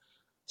word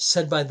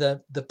said by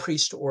the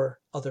priest or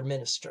other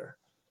minister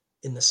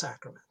in the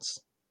sacraments.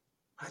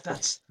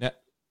 That's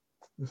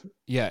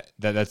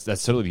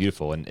that's totally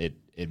beautiful, and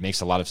it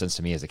makes a lot of sense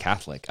to me as a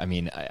Catholic. I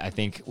mean, I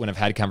think when I've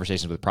had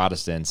conversations with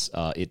Protestants,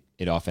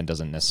 it often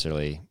doesn't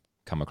necessarily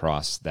come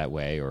across that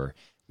way, or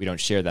we don't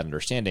share that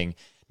understanding.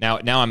 Now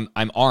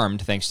I'm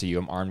armed, thanks to you.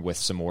 I'm armed with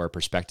some more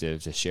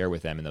perspective to share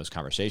with them in those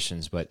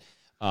conversations. But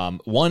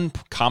one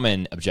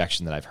common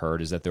objection that I've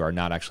heard is that there are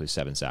not actually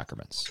 7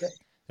 sacraments,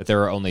 that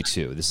there are only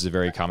 2. This is a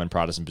very common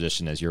Protestant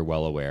position, as you're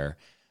well aware.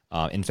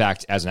 In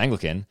fact, as an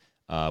Anglican,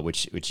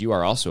 which you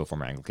are also a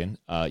former Anglican,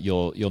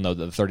 you'll know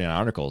that the 39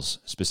 Articles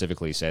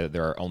specifically say that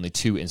there are only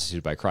 2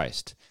 instituted by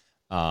Christ.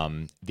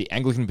 The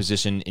Anglican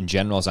position in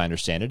general, as I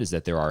understand it, is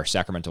that there are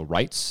sacramental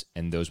rites,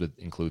 and those would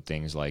include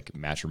things like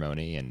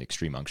matrimony and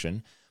extreme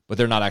unction, but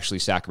they're not actually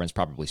sacraments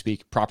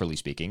properly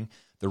speaking.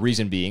 The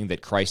reason being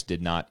that Christ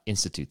did not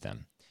institute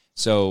them.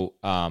 So,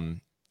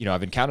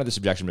 I've encountered this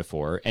objection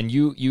before, and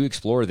you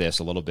explore this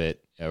a little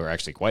bit, or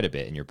actually quite a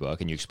bit in your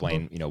book, and you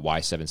explain,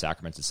 why 7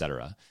 sacraments,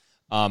 etc.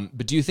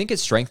 But do you think it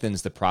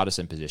strengthens the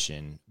Protestant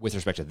position with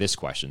respect to this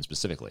question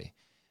specifically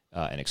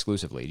and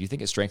exclusively? Do you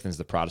think it strengthens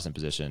the Protestant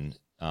position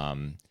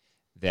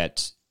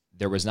that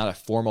there was not a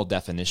formal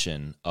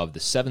definition of the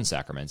 7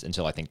 sacraments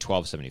until, I think,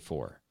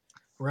 1274?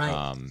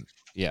 right.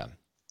 Yeah.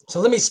 So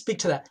let me speak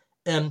to that.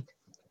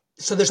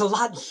 So there's a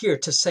lot here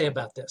to say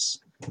about this.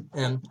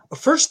 A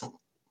first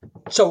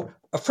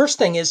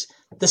thing is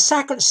the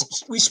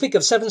sacraments. We speak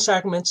of 7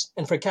 sacraments,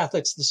 and for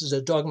Catholics, this is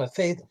a dogma of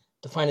faith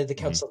defined at the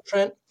Council of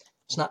Trent.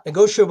 It's not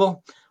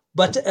negotiable,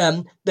 but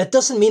that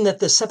doesn't mean that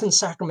the 7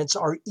 sacraments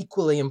are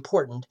equally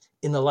important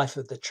in the life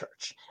of the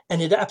Church.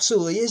 And it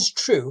absolutely is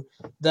true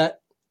that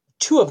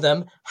 2 of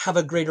them have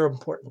a greater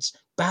importance: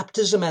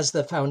 baptism as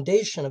the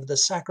foundation of the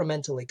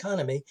sacramental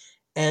economy,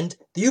 and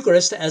the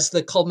Eucharist as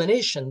the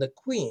culmination, the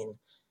queen,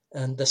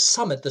 and the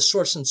summit, the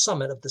source and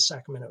summit of the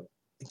sacramental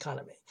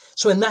economy.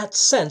 So in that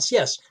sense,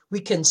 yes, we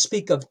can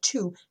speak of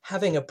 2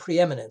 having a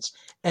preeminence.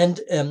 And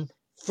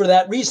for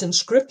that reason,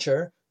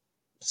 Scripture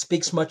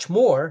speaks much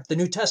more, the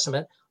New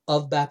Testament,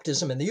 of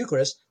baptism and the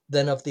Eucharist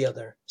than of the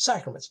other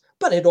sacraments.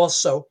 But it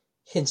also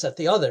hints at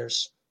the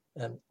others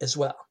as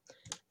well.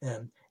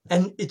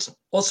 And it's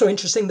also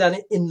interesting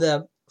that in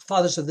the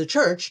Fathers of the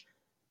Church,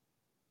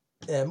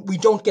 we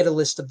don't get a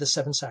list of the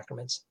 7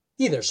 sacraments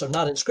either. So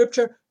not in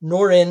Scripture,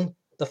 nor in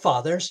the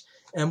Fathers.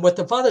 And what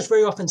the Fathers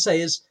very often say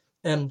is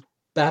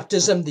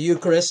baptism, the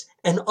Eucharist,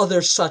 and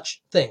other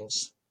such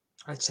things.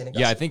 Right, St.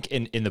 Augustine. Yeah, I think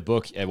in the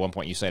book at one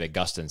point you cite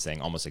Augustine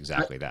saying almost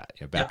exactly that.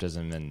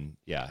 Baptism and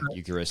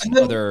Eucharist and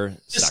other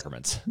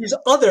sacraments. These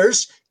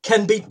others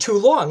can be too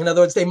long. In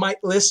other words, they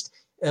might list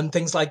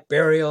things like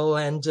burial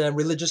and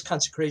religious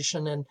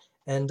consecration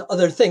and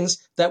other things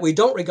that we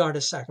don't regard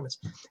as sacraments.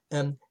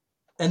 And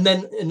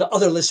then the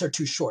other lists are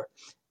too short.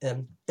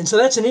 And so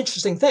that's an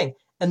interesting thing.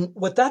 And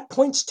what that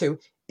points to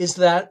is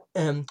that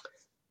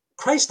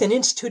Christ, in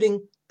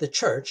instituting the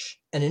Church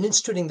and in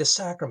instituting the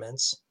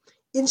sacraments,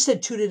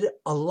 instituted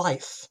a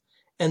life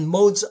and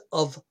modes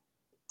of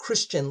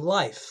Christian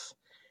life,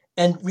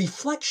 and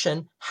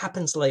reflection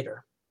happens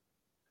later.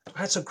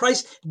 Right? So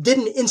Christ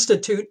didn't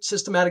institute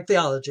systematic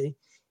theology.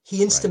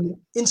 He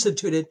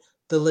instituted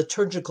the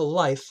liturgical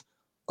life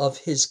of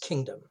his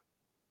kingdom,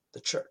 the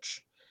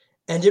Church.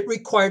 And it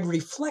required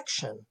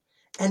reflection,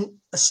 and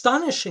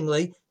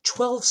astonishingly,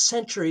 12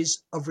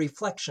 centuries of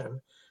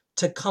reflection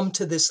to come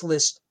to this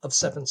list of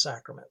 7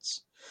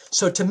 sacraments.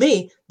 So to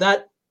me,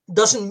 that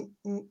doesn't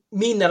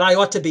mean that I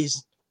ought to be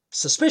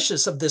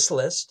suspicious of this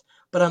list,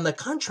 but on the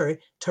contrary,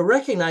 to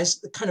recognize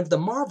the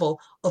marvel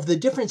of the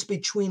difference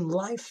between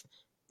life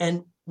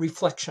and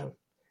reflection.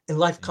 And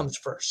life comes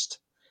first,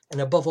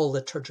 and above all,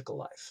 liturgical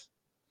life.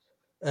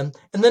 And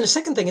then the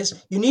second thing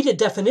is you need a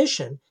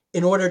definition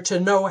in order to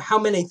know how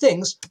many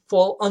things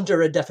fall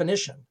under a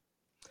definition.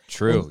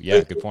 True.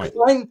 Yeah, good point. If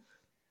you define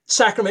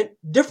sacrament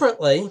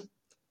differently,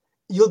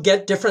 you'll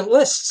get different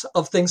lists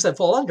of things that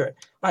fall under it.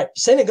 All right,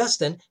 St.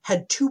 Augustine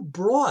had too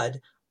broad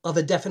of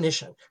a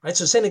definition. Right,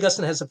 so St.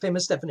 Augustine has a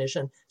famous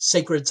definition: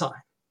 sacred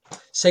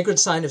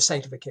sign of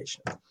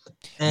sanctification.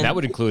 And that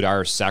would include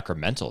our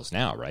sacramentals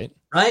now, right?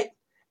 Right,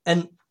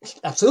 and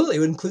absolutely, it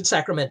would include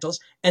sacramentals,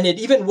 and it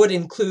even would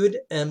include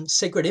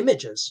sacred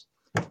images.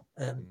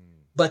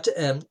 But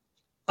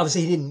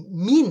obviously, he didn't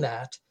mean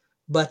that.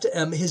 But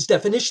his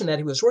definition that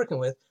he was working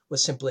with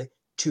was simply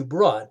too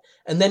broad.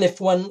 And then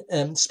if one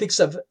speaks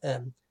of,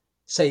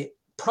 say,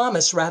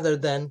 promise rather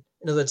than,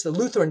 in other words, the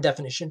Lutheran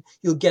definition,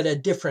 you'll get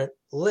a different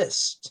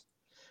list,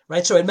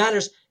 right? So it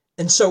matters.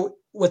 And so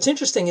what's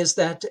interesting is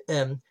that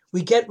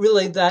we get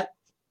really that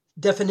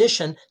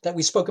definition that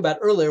we spoke about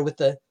earlier with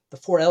the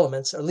 4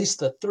 elements, or at least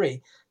the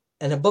 3,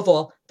 and above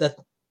all, the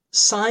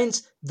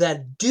signs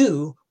that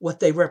do what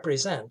they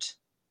represent,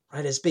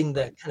 right, as being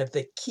the kind of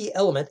the key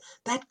element,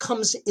 that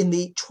comes in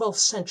the 12th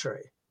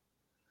century.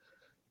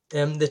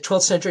 The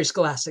 12th century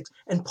scholastics.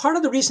 And part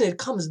of the reason it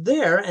comes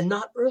there and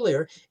not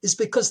earlier is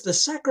because the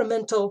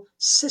sacramental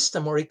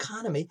system or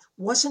economy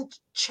wasn't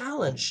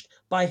challenged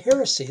by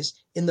heresies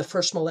in the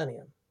first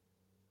millennium,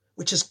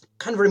 which is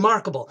kind of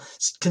remarkable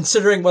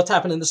considering what's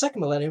happened in the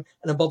second millennium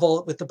and above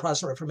all with the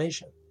Protestant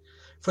Reformation.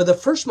 For the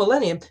first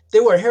millennium,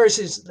 there were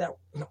heresies that,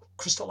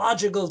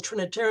 Christological,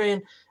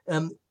 Trinitarian,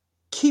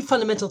 key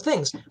fundamental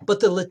things, but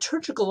the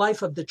liturgical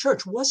life of the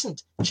church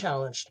wasn't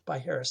challenged by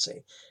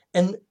heresy.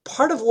 And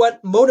part of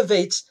what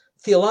motivates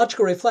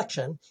theological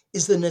reflection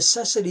is the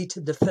necessity to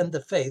defend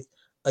the faith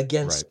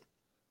against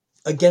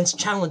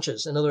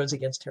challenges, in other words,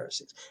 against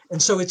heresies.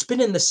 And so it's been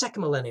in the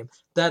second millennium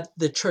that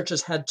the church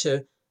has had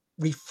to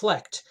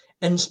reflect.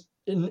 And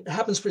it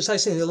happens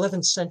precisely in the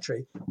 11th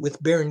century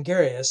with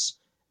Berengarius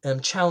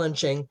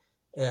challenging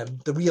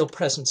the real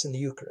presence in the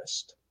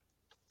Eucharist.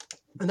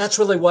 And that's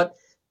really what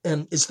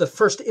is the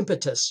first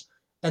impetus.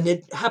 And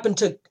it happened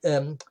to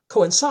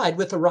coincide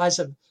with the rise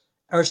of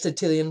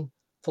Aristotelian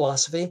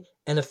philosophy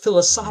and a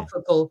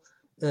philosophical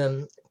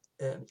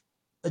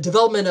a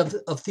development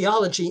of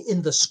theology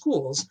in the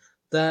schools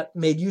that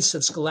made use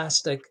of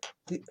scholastic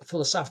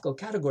philosophical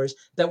categories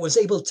that was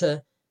able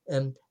to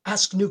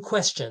ask new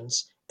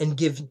questions and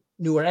give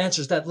newer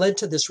answers. That led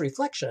to this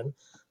reflection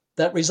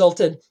that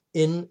resulted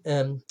in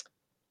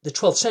the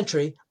 12th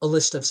century, a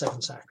list of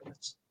 7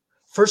 sacraments.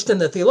 First in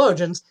the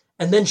theologians,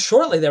 and then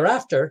shortly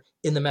thereafter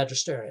in the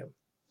magisterium.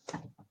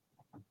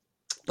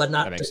 But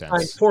not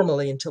defined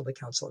formally until the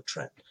Council of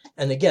Trent.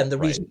 And again, the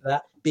reason for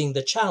that being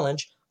the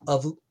challenge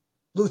of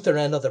Luther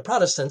and other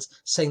Protestants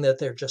saying that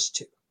they're just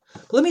 2.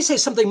 But let me say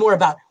something more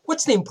about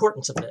what's the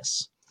importance of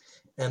this.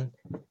 And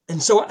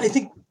so I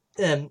think,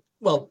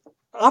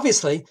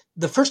 obviously,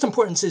 the first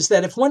importance is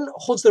that if one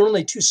holds there are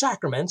only 2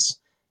 sacraments,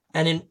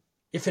 and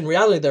if in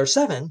reality there are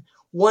 7,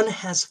 one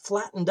has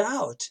flattened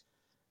out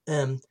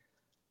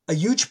a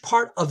huge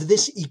part of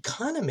this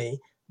economy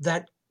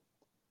that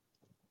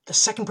the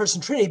second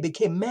person Trinity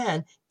became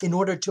man in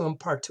order to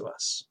impart to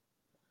us.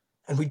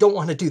 And we don't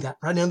want to do that,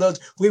 right? In other words,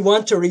 we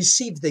want to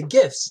receive the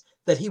gifts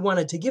that he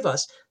wanted to give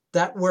us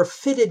that were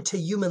fitted to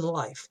human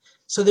life.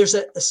 So there's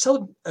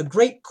a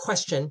great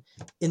question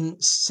in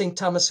St.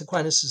 Thomas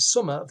Aquinas'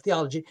 Summa of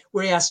Theology,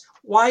 where he asks,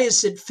 why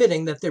is it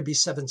fitting that there be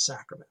 7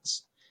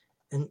 sacraments?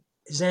 And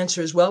his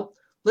answer is, well,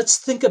 let's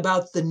think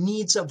about the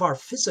needs of our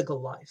physical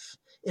life.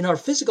 In our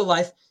physical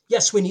life,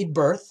 yes, we need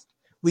birth,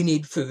 we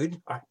need food,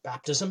 our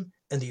baptism,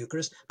 and the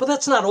Eucharist, but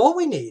that's not all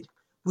we need.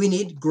 We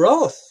need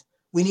growth.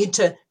 We need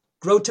to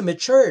grow to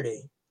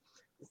maturity.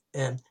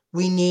 And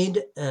we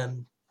need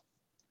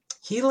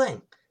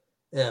healing.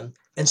 And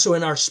so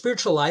in our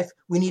spiritual life,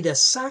 we need a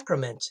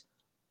sacrament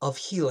of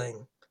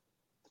healing.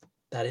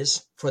 That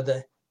is for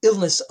the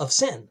illness of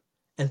sin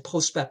and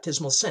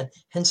post-baptismal sin,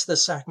 hence the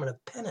sacrament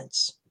of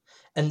penance.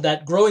 And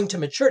that growing to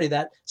maturity,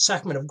 that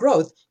sacrament of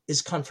growth,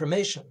 is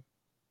confirmation.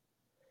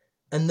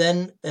 And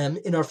then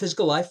in our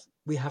physical life,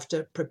 we have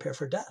to prepare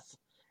for death.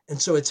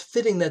 And so it's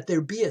fitting that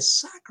there be a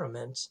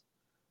sacrament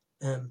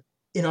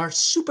in our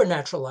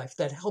supernatural life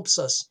that helps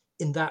us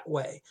in that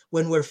way,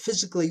 when we're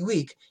physically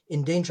weak,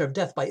 in danger of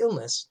death by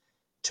illness,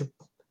 to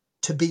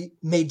be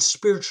made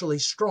spiritually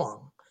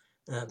strong,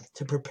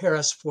 to prepare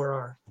us for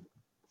our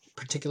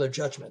particular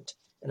judgment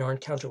and our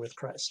encounter with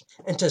Christ,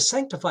 and to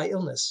sanctify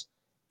illness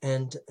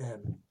and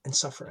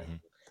suffering. Mm-hmm.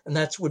 And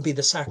that would be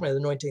the sacrament of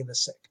the anointing of the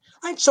sick.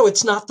 Right? So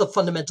it's not the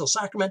fundamental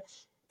sacrament.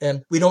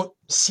 We don't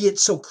see it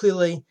so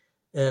clearly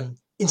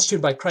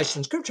instituted by Christ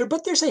in Scripture,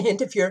 but there's a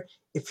hint if you're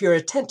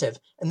attentive,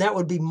 and that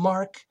would be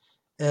Mark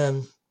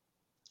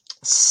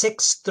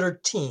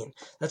 6:13.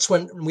 That's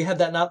when we had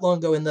that not long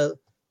ago in the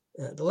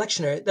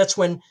lectionary. That's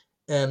when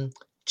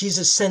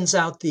Jesus sends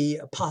out the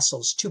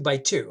apostles 2 by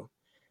 2,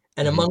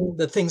 and mm-hmm. among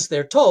the things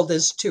they're told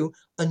is to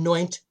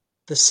anoint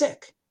the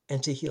sick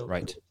and to heal them.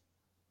 Right.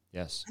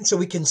 Yes. And so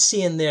we can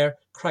see in there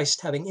Christ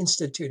having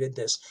instituted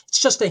this. It's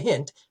just a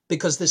hint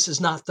because this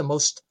is not the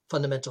most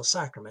fundamental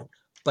sacrament,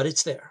 but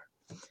it's there.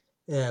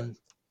 And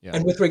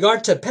with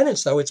regard to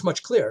penance, though, it's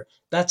much clearer.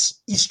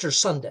 That's Easter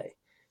Sunday.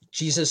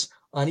 Jesus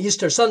on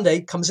Easter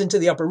Sunday comes into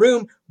the upper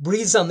room,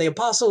 breathes on the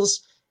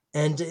apostles,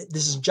 and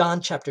this is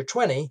John chapter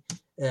 20,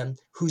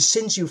 whose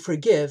sins you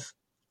forgive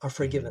are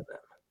forgiven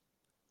them.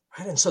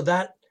 Right? And so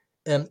that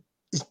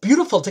it's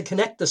beautiful to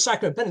connect the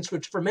sacrament of penance,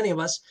 which for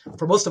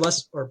most of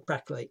us, or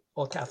practically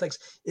all Catholics,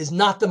 is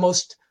not the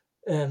most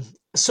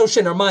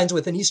associated in our minds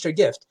with an Easter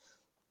gift.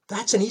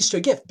 That's an Easter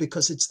gift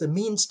because it's the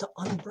means to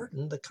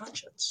unburden the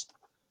conscience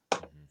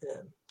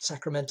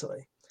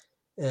sacramentally.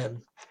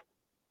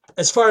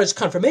 As far as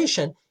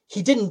confirmation,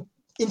 he didn't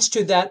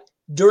institute that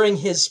during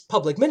his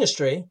public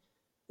ministry,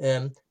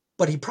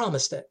 but he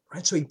promised it,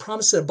 right? So he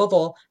promised it above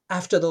all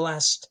after the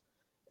Last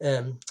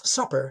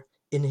Supper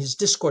in his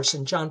discourse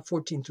in John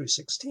 14 through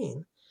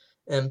 16.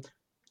 And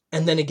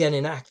then again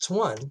in Acts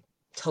 1,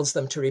 tells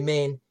them to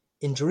remain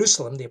in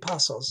Jerusalem, the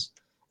apostles.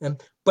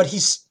 But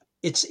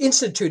it's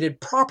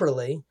instituted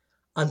properly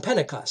on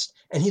Pentecost,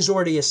 and he's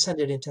already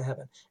ascended into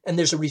heaven. And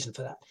there's a reason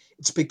for that.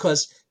 It's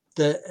because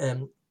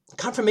the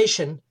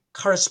confirmation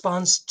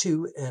corresponds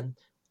to,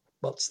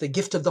 it's the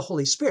gift of the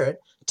Holy Spirit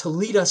to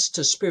lead us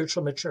to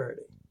spiritual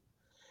maturity.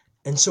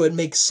 And so it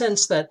makes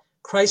sense that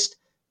Christ,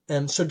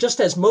 so just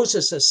as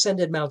Moses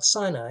ascended Mount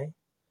Sinai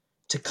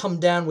to come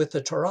down with the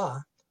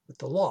Torah, with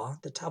the law,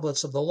 the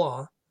tablets of the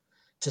law,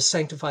 to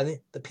sanctify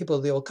the people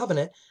of the Old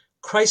Covenant,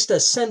 Christ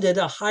ascended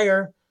a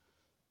higher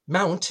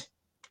mount,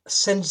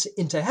 ascends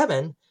into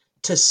heaven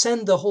to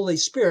send the Holy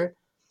Spirit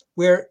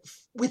where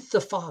with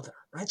the Father,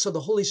 right? So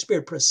the Holy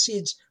Spirit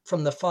proceeds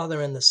from the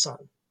Father and the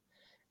Son.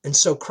 And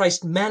so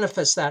Christ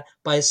manifests that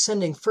by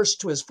ascending first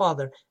to his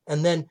Father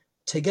and then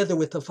together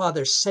with the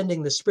Father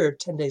sending the Spirit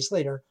 10 days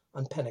later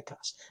on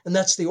Pentecost. And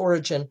that's the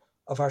origin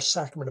of our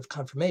sacrament of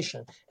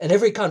confirmation. And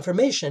every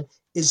confirmation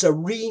is a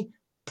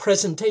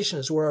representation,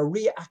 as were a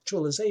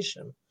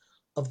reactualization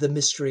of the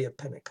mystery of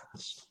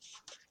Pentecost.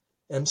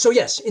 And so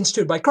yes,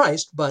 instituted by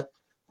Christ, but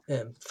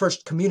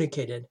first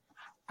communicated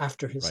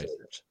after his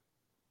ascension.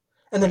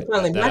 And then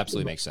finally, that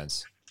absolutely makes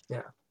sense.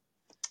 Yeah.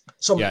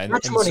 So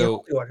matrimony and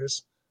holy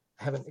orders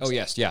haven't. Oh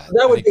yes, yeah.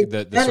 That would be.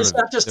 Then it's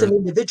not just an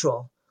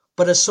individual,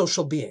 but a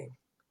social being.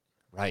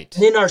 Right.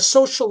 And in our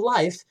social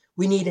life,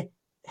 we need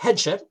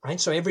headship, right?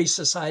 So every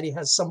society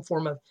has some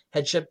form of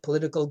headship,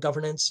 political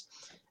governance,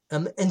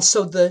 and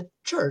so the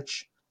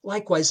church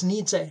likewise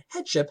needs a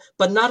headship,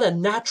 but not a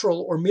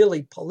natural or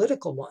merely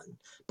political one,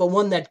 but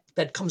one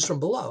that comes from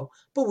below.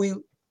 But we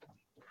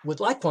would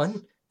like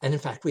one, and in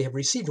fact, we have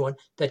received one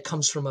that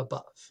comes from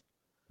above,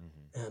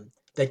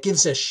 that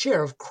gives a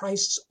share of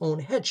Christ's own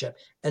headship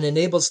and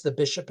enables the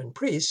bishop and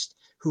priest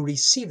who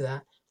receive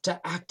that to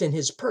act in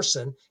his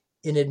person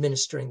in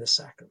administering the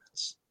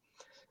sacraments.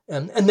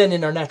 And then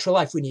in our natural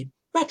life, we need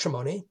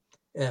matrimony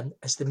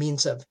as the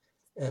means of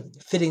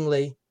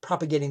fittingly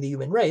propagating the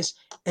human race.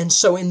 And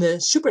so in the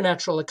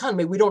supernatural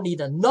economy, we don't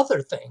need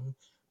another thing,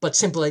 but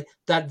simply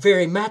that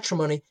very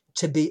matrimony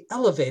to be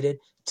elevated,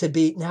 to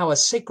be now a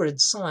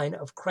sacred sign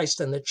of Christ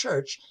and the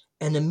church,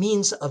 and a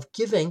means of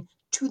giving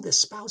to the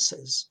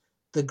spouses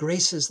the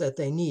graces that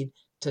they need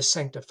to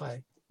sanctify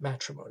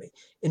matrimony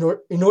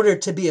in order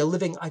to be a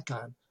living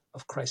icon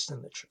of Christ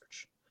and the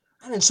church.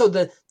 And so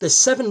the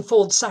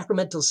sevenfold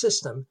sacramental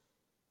system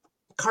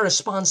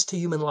corresponds to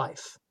human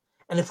life.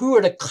 And if we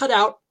were to cut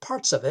out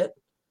parts of it,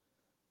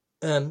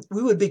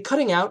 we would be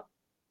cutting out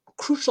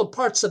crucial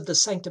parts of the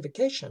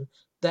sanctification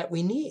that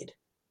we need,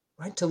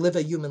 right, to live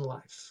a human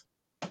life.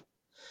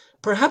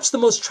 Perhaps the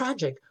most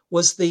tragic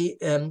was the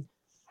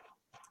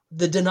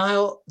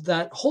denial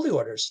that holy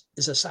orders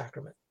is a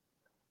sacrament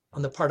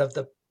on the part of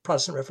the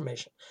Protestant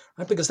Reformation,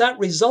 right? Because that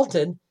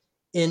resulted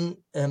in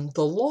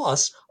the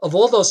loss of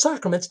all those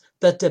sacraments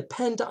that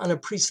depend on a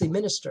priestly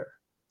minister.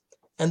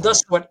 And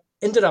thus what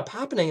ended up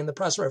happening in the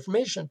Protestant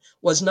Reformation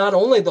was not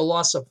only the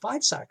loss of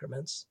 5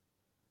 sacraments,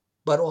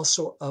 but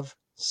also of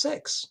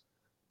 6,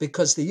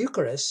 because the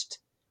Eucharist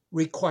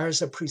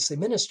requires a priestly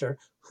minister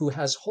who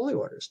has holy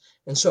orders.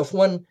 And so if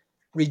one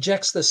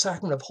rejects the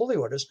sacrament of holy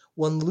orders,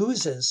 one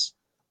loses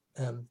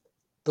the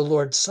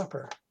Lord's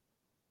Supper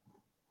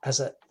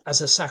as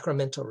a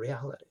sacramental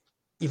reality,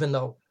 even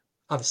though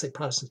obviously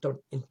Protestants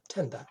don't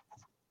intend that.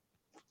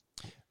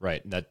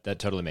 Right. That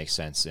totally makes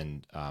sense.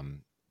 And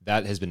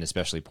that has been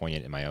especially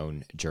poignant in my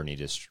own journey,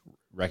 just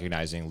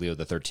recognizing Leo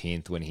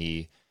XIII when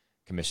he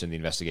commissioned the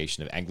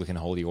investigation of Anglican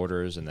holy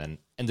orders and then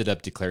ended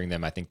up declaring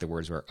them, I think the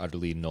words were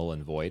utterly null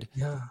and void,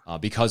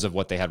 because of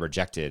what they had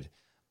rejected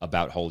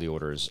about holy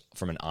orders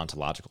from an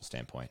ontological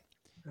standpoint.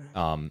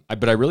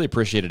 But I really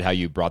appreciated how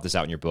you brought this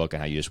out in your book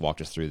and how you just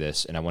walked us through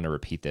this. And I want to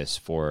repeat this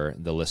for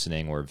the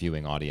listening or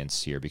viewing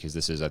audience here, because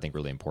this is, I think,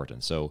 really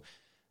important. So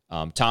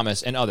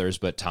Thomas and others,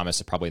 but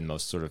Thomas probably in the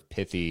most sort of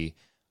pithy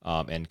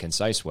and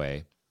concise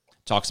way,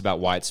 talks about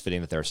why it's fitting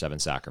that there are 7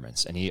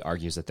 sacraments. And he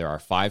argues that there are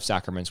 5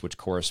 sacraments which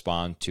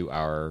correspond to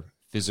our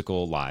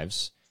physical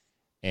lives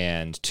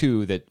and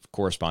 2 that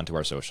correspond to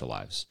our social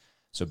lives.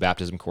 So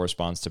baptism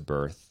corresponds to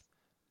birth,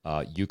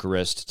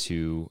 Eucharist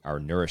to our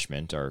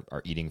nourishment,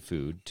 our eating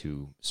food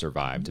to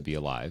survive, to be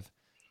alive,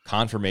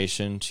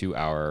 confirmation to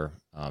our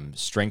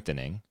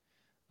strengthening,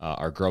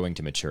 our growing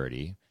to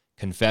maturity,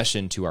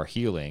 confession to our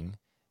healing,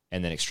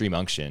 and then extreme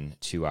unction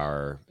to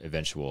our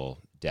eventual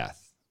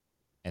death.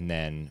 And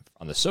then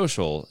on the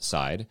social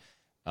side,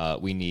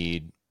 we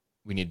need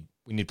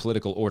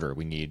political order.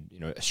 We need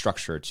a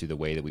structure to the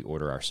way that we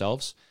order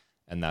ourselves,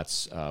 and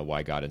that's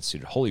why God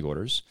instituted holy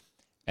orders.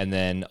 And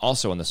then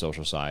also on the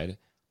social side,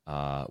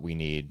 we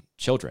need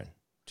children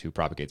to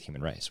propagate the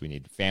human race. We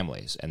need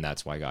families, and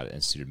that's why God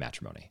instituted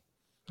matrimony.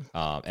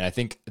 And I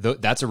think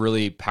that's a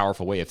really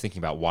powerful way of thinking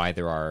about why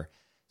there are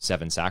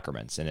 7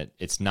 sacraments. And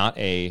it's not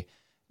a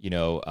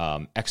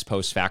ex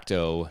post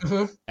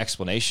facto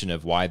explanation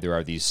of why there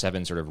are these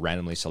 7 sort of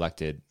randomly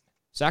selected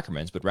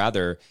sacraments, but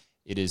rather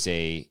it is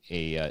a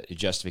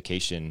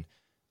justification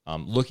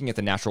looking at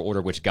the natural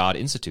order which God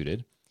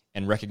instituted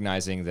and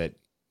recognizing that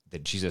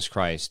Jesus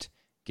Christ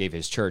gave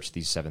his church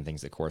these 7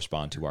 things that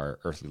correspond to our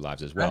earthly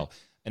lives as well. Right.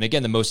 And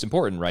again, the most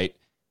important, right?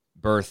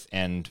 Birth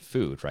and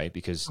food, right?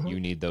 Because you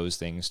need those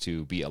things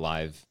to be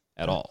alive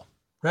at all.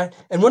 Right.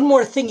 And one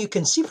more thing you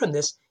can see from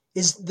this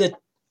is that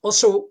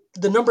also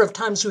the number of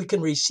times we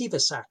can receive a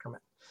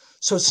sacrament.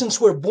 So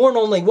since we're born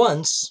only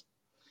once,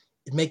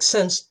 it makes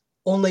sense,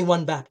 only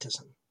one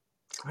baptism,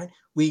 right?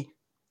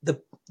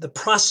 The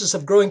process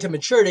of growing to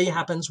maturity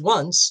happens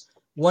once,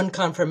 one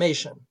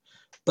confirmation.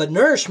 But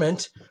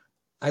nourishment,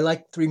 I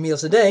like 3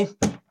 meals a day,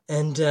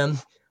 and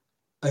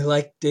I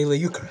like daily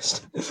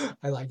Eucharist.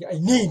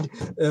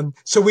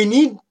 So we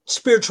need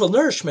spiritual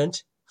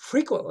nourishment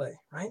frequently,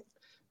 right?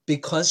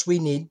 Because we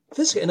need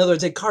physical. In other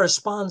words, it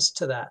corresponds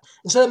to that.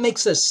 And so that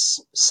makes us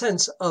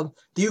sense of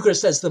the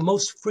Eucharist as the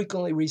most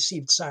frequently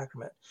received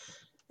sacrament.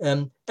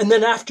 And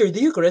then after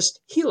the Eucharist,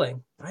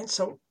 healing, right?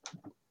 So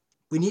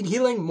we need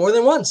healing more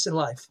than once in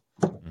life.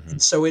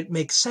 And so it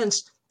makes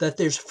sense that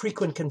there's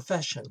frequent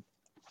confession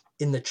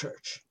in the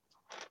church.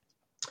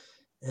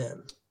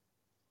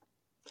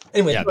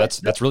 Anyway, yeah,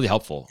 that's really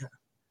helpful.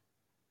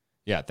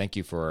 Yeah, thank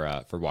you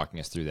for walking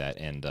us through that.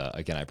 And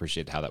again, I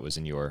appreciate how that was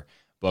in your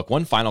book.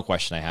 One final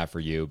question I have for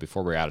you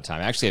before we're out of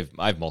time. Actually,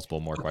 I have multiple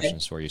more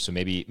questions for you. So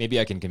maybe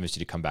I can convince you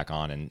to come back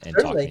on and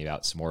talk to me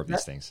about some more of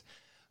these things.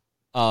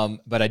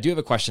 But I do have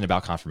a question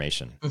about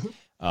confirmation.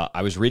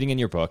 I was reading in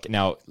your book.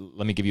 Now,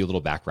 let me give you a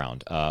little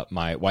background.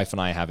 My wife and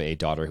I have a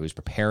daughter who is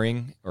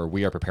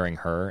we are preparing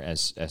her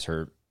as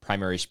her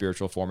primary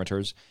spiritual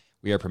formators.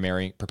 We are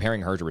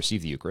preparing her to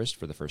receive the Eucharist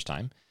for the first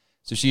time.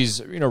 So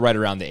she's, right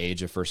around the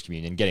age of First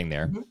Communion, getting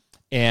there.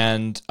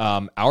 And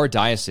our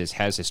diocese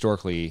has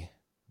historically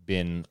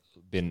been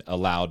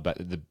allowed, but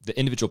the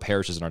individual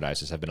parishes in our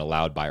diocese have been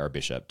allowed by our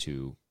bishop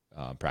to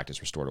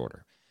practice restored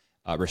order.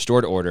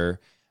 Restored order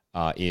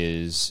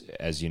is,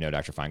 as you know,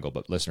 Dr. Feingold,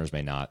 but listeners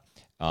may not,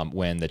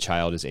 when the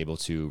child is able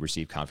to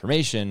receive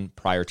confirmation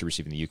prior to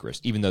receiving the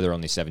Eucharist, even though they're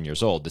only 7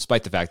 years old,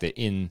 despite the fact that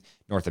in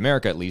North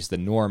America, at least, the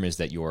norm is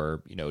that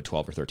you're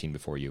 12 or 13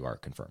 before you are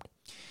confirmed.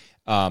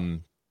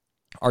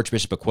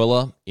 Archbishop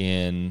Aquila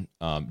in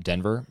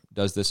Denver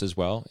does this as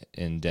well.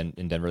 In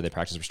Denver, they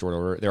practice restored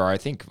order. There are, I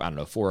think,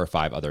 4 or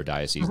 5 other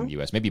dioceses in the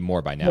U.S., maybe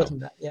more by now,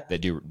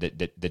 that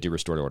do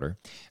restored order.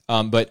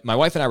 But my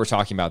wife and I were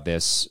talking about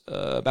this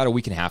about a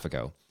week and a half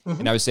ago,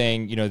 and I was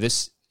saying,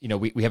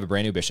 we have a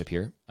brand new bishop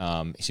here.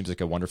 He seems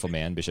like a wonderful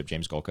man, Bishop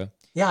James Golka.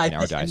 Yeah, in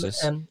our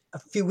diocese. A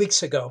few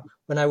weeks ago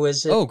when I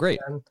was. Great!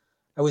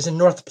 I was in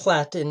North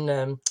Platte,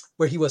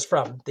 where he was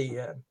from.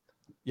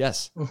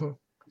 Yes.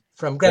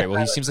 From Grand Well,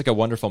 he seems like a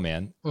wonderful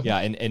man. Yeah,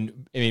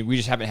 and I mean, we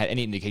just haven't had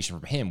any indication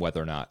from him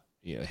whether or not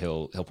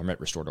he'll permit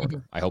restored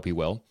order. I hope he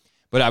will.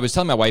 But I was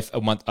telling my wife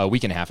a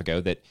week and a half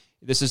ago that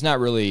this is not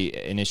really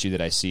an issue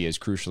that I see as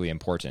crucially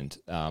important.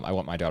 I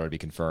want my daughter to be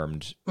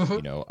confirmed,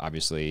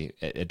 obviously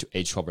at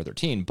age 12 or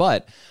 13.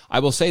 But I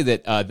will say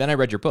that then I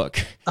read your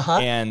book,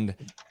 and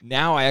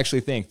now I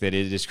actually think that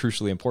it is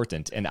crucially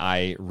important. And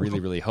I really,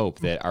 really hope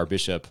that our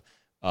bishop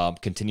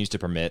continues to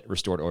permit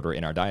restored order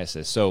in our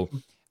diocese. So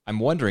I'm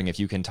wondering if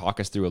you can talk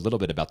us through a little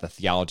bit about the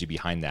theology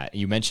behind that.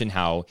 You mentioned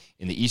how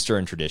in the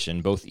Eastern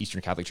tradition, both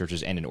Eastern Catholic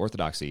churches and in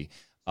Orthodoxy,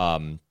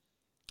 baptism,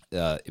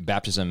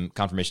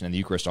 confirmation, and the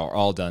Eucharist are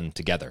all done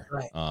together.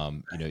 Right.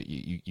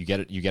 You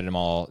get them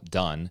all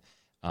done,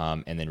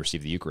 and then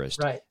receive the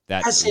Eucharist. Right.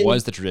 That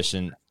was the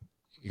tradition.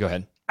 Go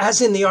ahead.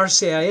 As in the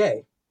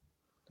RCIA,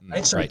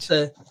 right? So it's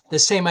the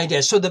same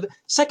idea. So the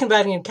Second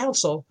Vatican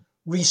Council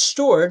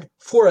restored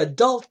for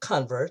adult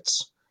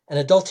converts, and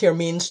adult here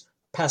means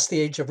past the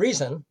age of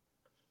reason.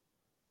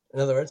 In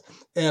other words,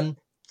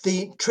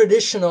 the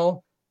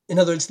traditional, in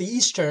other words, the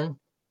Eastern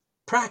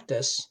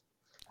practice.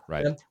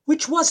 Right.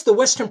 Which was the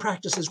Western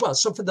practice as well.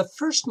 So for the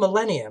first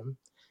millennium,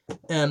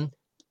 the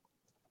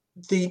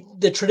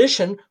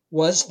tradition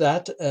was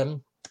that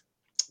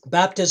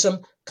baptism,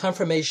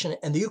 confirmation,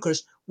 and the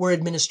Eucharist were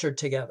administered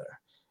together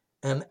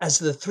as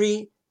the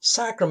 3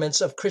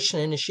 sacraments of Christian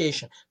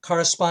initiation,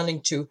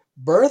 corresponding to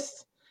birth,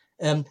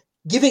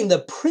 giving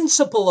the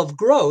principle of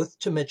growth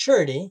to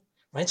maturity.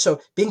 Right.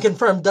 So being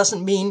confirmed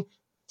doesn't mean.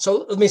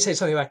 So let me say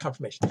something about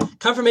confirmation.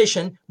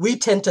 Confirmation, we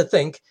tend to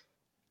think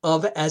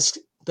of as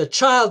the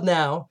child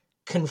now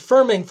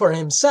confirming for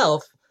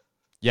himself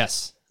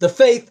the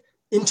faith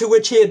into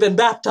which he had been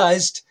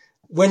baptized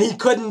when he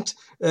couldn't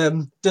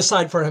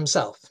decide for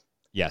himself.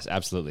 Yes,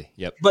 absolutely.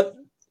 Yep. But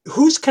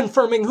who's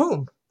confirming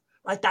whom?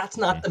 Right? That's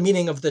not the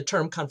meaning of the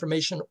term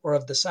confirmation or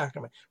of the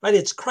sacrament. Right?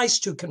 It's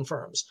Christ who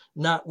confirms,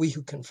 not we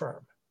who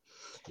confirm.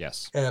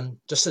 Yes.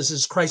 Just as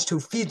it's Christ who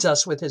feeds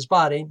us with his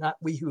body, not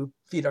we who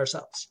feed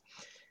ourselves.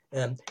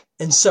 And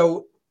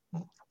so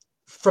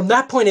from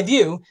that point of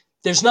view,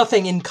 there's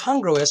nothing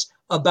incongruous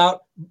about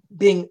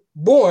being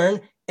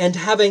born and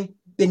having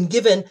been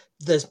given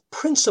the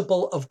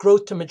principle of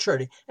growth to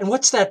maturity. And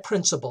what's that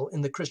principle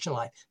in the Christian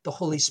life? The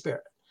Holy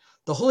Spirit.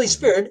 The Holy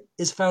Spirit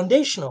is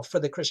foundational for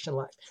the Christian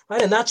life,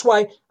 right? And that's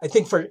why I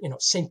think for,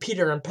 St.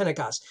 Peter on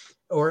Pentecost,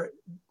 or,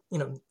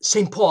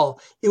 St. Paul,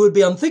 it would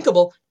be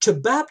unthinkable to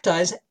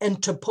baptize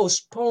and to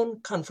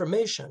postpone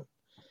confirmation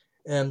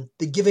and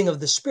the giving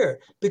of the Spirit,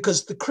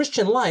 because the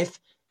Christian life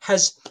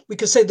has, we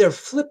could say, they're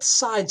flip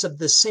sides of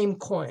the same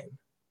coin.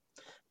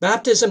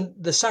 Baptism,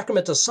 the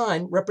sacramental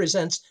sign,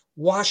 represents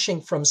washing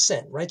from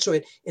sin, right? So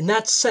in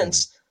that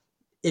sense,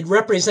 it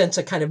represents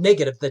a kind of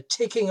negative, the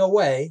taking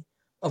away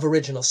of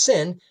original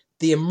sin,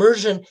 the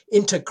immersion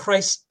into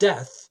Christ's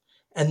death,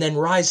 and then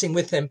rising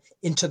with him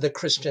into the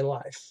Christian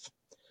life.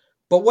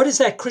 But what does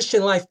that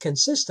Christian life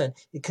consist in?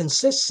 It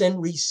consists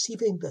in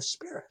receiving the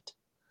Spirit,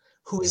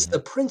 who is the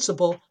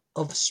principle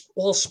of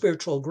all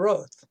spiritual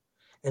growth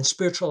and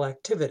spiritual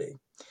activity.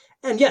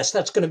 And yes,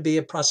 that's going to be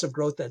a process of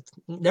growth that's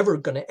never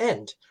going to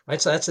end,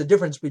 right? So that's the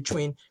difference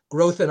between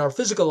growth in our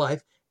physical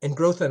life and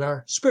growth in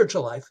our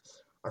spiritual life.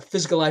 Our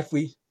physical life,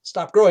 we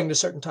stop growing at a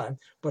certain time,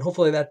 but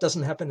hopefully that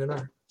doesn't happen in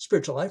our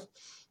spiritual life.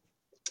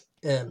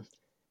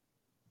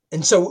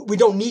 And so we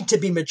don't need to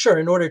be mature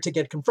in order to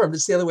get confirmed.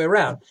 It's the other way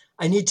around.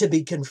 I need to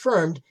be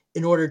confirmed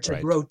in order to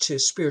grow to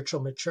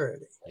spiritual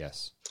maturity.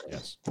 Yes.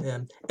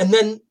 And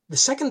then the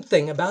second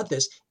thing about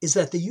this is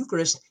that the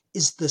Eucharist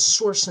is the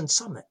source and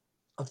summit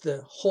of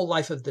the whole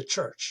life of the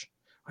church.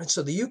 Right?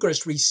 So the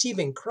Eucharist,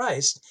 receiving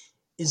Christ,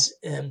 is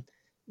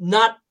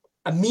not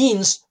a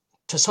means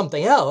to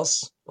something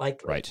else,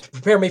 like to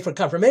prepare me for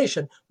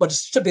confirmation, but it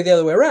should be the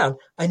other way around.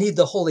 I need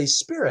the Holy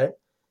Spirit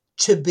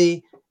to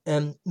be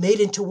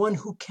made into one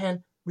who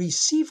can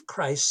receive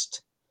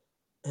Christ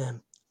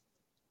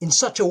in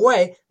such a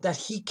way that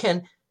he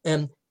can,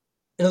 in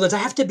other words, I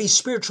have to be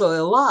spiritually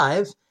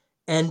alive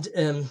and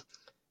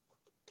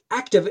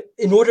active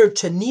in order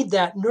to need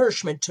that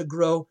nourishment to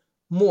grow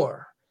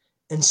more.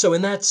 And so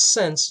in that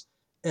sense,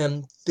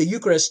 the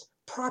Eucharist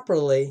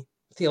properly,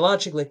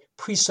 theologically,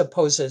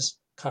 presupposes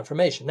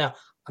confirmation. Now,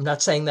 I'm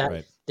not saying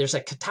that there's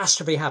a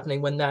catastrophe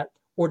happening when that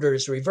order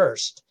is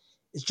reversed.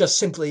 It's just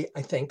simply,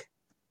 I think,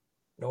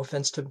 no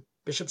offense to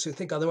bishops who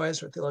think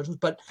otherwise or theologians,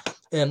 but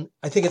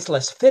I think it's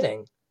less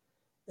fitting.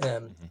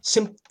 And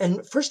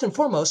first and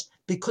foremost,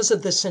 because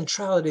of the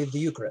centrality of the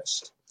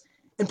Eucharist.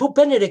 And Pope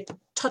Benedict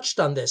touched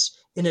on this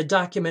in a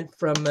document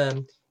from,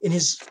 in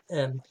his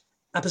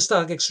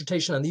Apostolic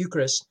Exhortation on the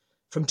Eucharist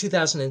from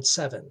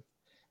 2007.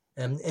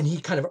 And he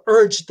kind of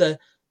urged the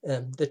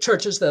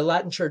churches, the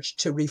Latin Church,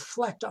 to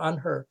reflect on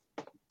her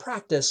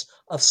practice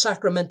of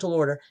sacramental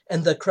order.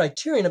 And the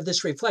criterion of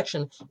this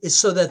reflection is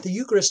so that the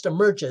Eucharist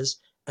emerges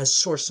as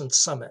source and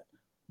summit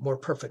more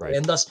perfectly.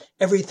 And thus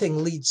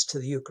everything leads to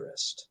the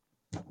Eucharist.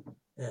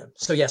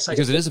 So yes,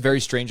 because it is a very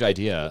strange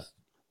idea.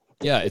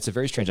 Yeah, it's a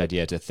very strange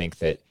idea to think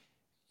that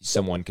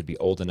someone could be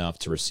old enough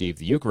to receive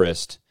the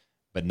Eucharist,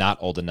 but not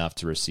old enough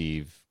to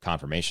receive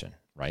confirmation,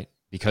 right?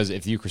 Because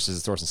if the Eucharist is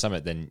the source and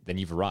summit, then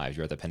you've arrived.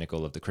 You're at the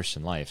pinnacle of the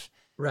Christian life.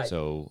 Right.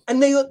 So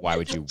and why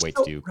would you wait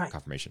to do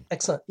confirmation?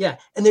 Excellent. Yeah.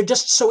 And they're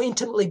just so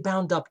intimately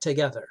bound up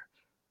together,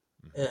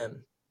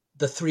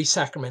 the three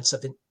sacraments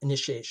of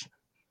initiation.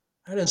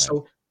 Right? And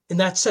so in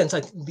that sense,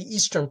 I think the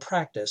Eastern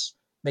practice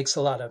makes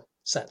a lot of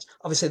sense.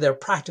 Obviously, there are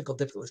practical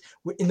difficulties.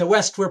 In the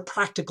West, we're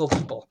practical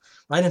people,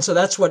 right? And so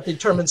that's what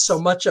determines so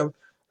much of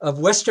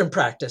Western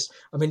practice.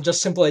 I mean,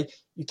 just simply,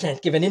 you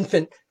can't give an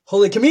infant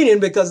Holy Communion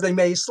because they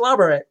may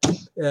slobber it.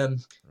 And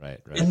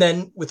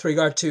then with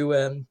regard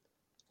to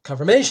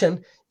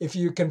confirmation, if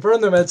you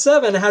confirm them at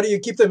 7, how do you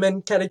keep them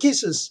in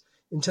catechesis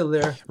until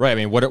they're... Right. I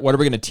mean, what are we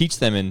going to teach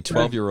them in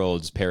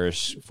 12-year-olds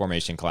parish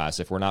formation class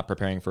if we're not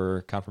preparing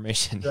for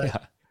confirmation? Right.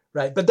 Yeah.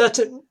 Right. But that's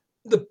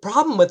the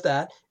problem with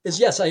that is,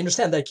 yes, I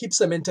understand that keeps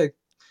them in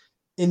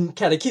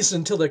catechesis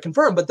until they're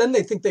confirmed, but then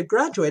they think they've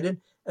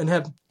graduated and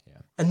have...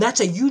 And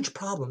that's a huge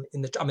problem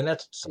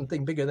that's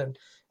something bigger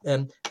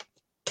than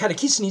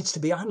catechesis needs to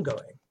be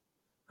ongoing,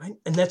 right?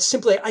 And that's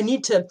simply, I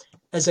need to,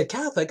 as a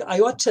Catholic, I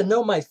ought to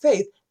know my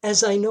faith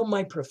as I know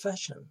my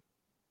profession,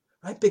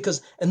 right?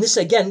 Because, and this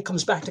again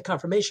comes back to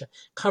confirmation.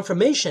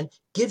 Confirmation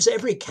gives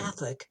every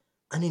Catholic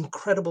an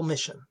incredible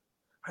mission,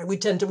 right?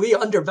 We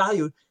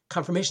undervalue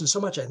confirmation so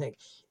much, I think.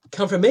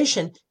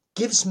 Confirmation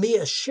gives me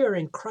a share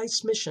in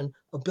Christ's mission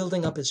of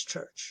building up his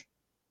church.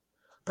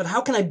 But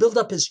how can I build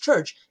up his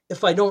church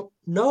if I don't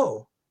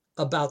know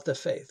about the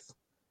faith?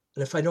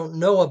 And if I don't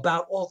know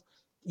about all,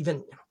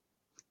 even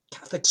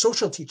Catholic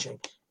social teaching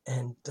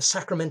and the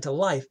sacramental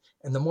life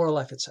and the moral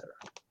life, etc.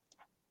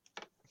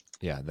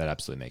 Yeah, that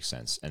absolutely makes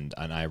sense. And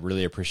I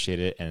really appreciate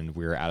it. And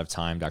we're out of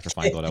time, Dr.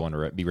 Feingold. I want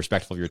to be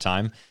respectful of your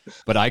time.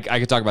 But I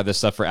could talk about this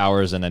stuff for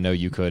hours, and I know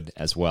you could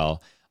as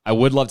well. I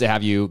would love to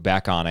have you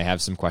back on. I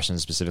have some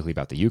questions specifically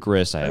about the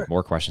Eucharist. I have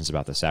more questions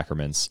about the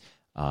sacraments.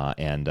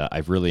 And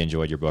I've really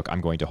enjoyed your book.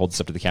 I'm going to hold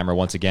this up to the camera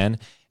once again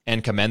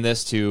and commend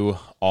this to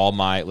all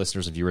my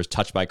listeners and viewers.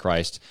 Touched by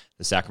Christ,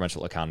 The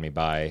Sacramental Economy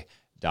by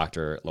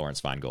Dr.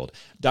 Lawrence Feingold.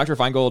 Dr.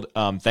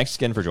 Feingold, thanks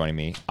again for joining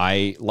me.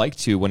 I like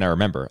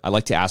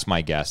to ask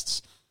my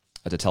guests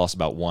to tell us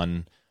about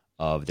one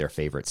of their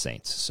favorite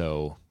saints.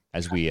 So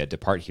as we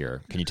depart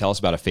here, can you tell us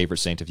about a favorite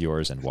saint of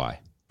yours and why?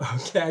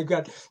 Okay,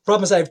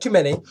 promise I have too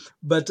many,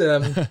 but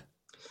I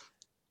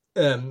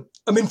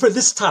mean, for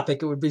this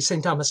topic, it would be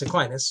St. Thomas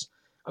Aquinas.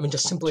 I mean,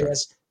 just simply Sure.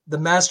 as the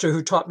master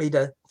who taught me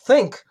to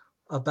think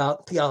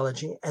about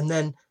theology and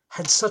then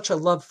had such a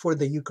love for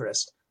the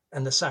Eucharist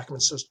and the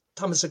sacraments. So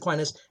Thomas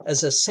Aquinas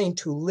as a saint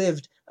who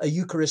lived a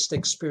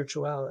Eucharistic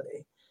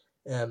spirituality.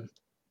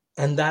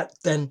 And that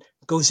then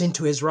goes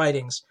into his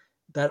writings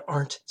that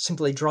aren't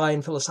simply dry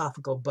and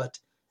philosophical, but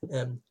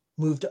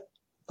moved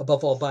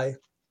above all by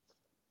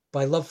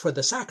love for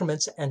the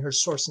sacraments and her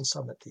source and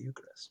summit, the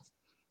Eucharist.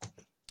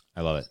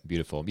 I love it.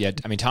 Beautiful. Yeah,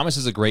 I mean, Thomas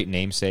is a great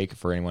namesake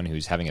for anyone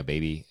who's having a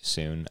baby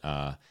soon.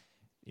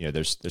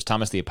 There's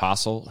Thomas the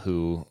Apostle,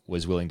 who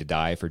was willing to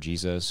die for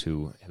Jesus,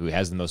 who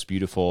has the most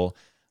beautiful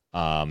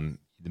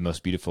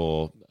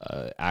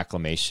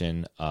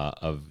acclamation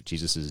of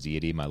Jesus's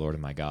deity, my Lord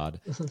and my God.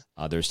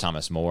 There's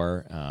Thomas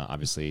More,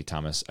 obviously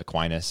Thomas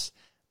Aquinas,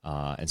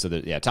 and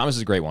so Thomas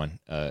is a great one,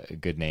 a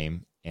good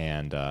name,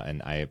 and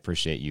I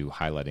appreciate you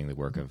highlighting the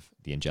work of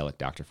the angelic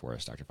doctor for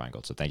us, Dr.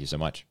 Feingold. So thank you so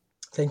much.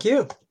 Thank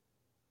you.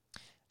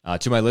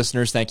 To my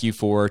listeners, thank you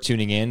for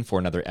tuning in for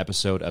another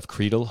episode of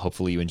Creedal.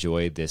 Hopefully you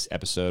enjoyed this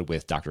episode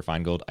with Dr.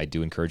 Feingold. I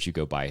do encourage you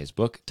to go buy his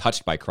book,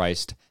 Touched by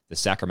Christ, The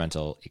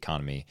Sacramental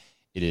Economy.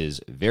 It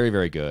is very,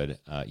 very good.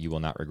 You will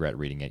not regret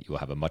reading it. You will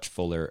have a much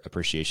fuller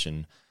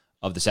appreciation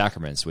of the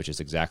sacraments, which is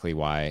exactly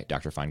why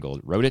Dr. Feingold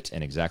wrote it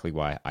and exactly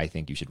why I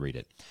think you should read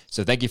it.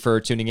 So thank you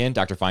for tuning in,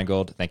 Dr.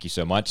 Feingold. Thank you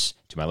so much.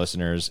 To my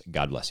listeners,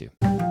 God bless you.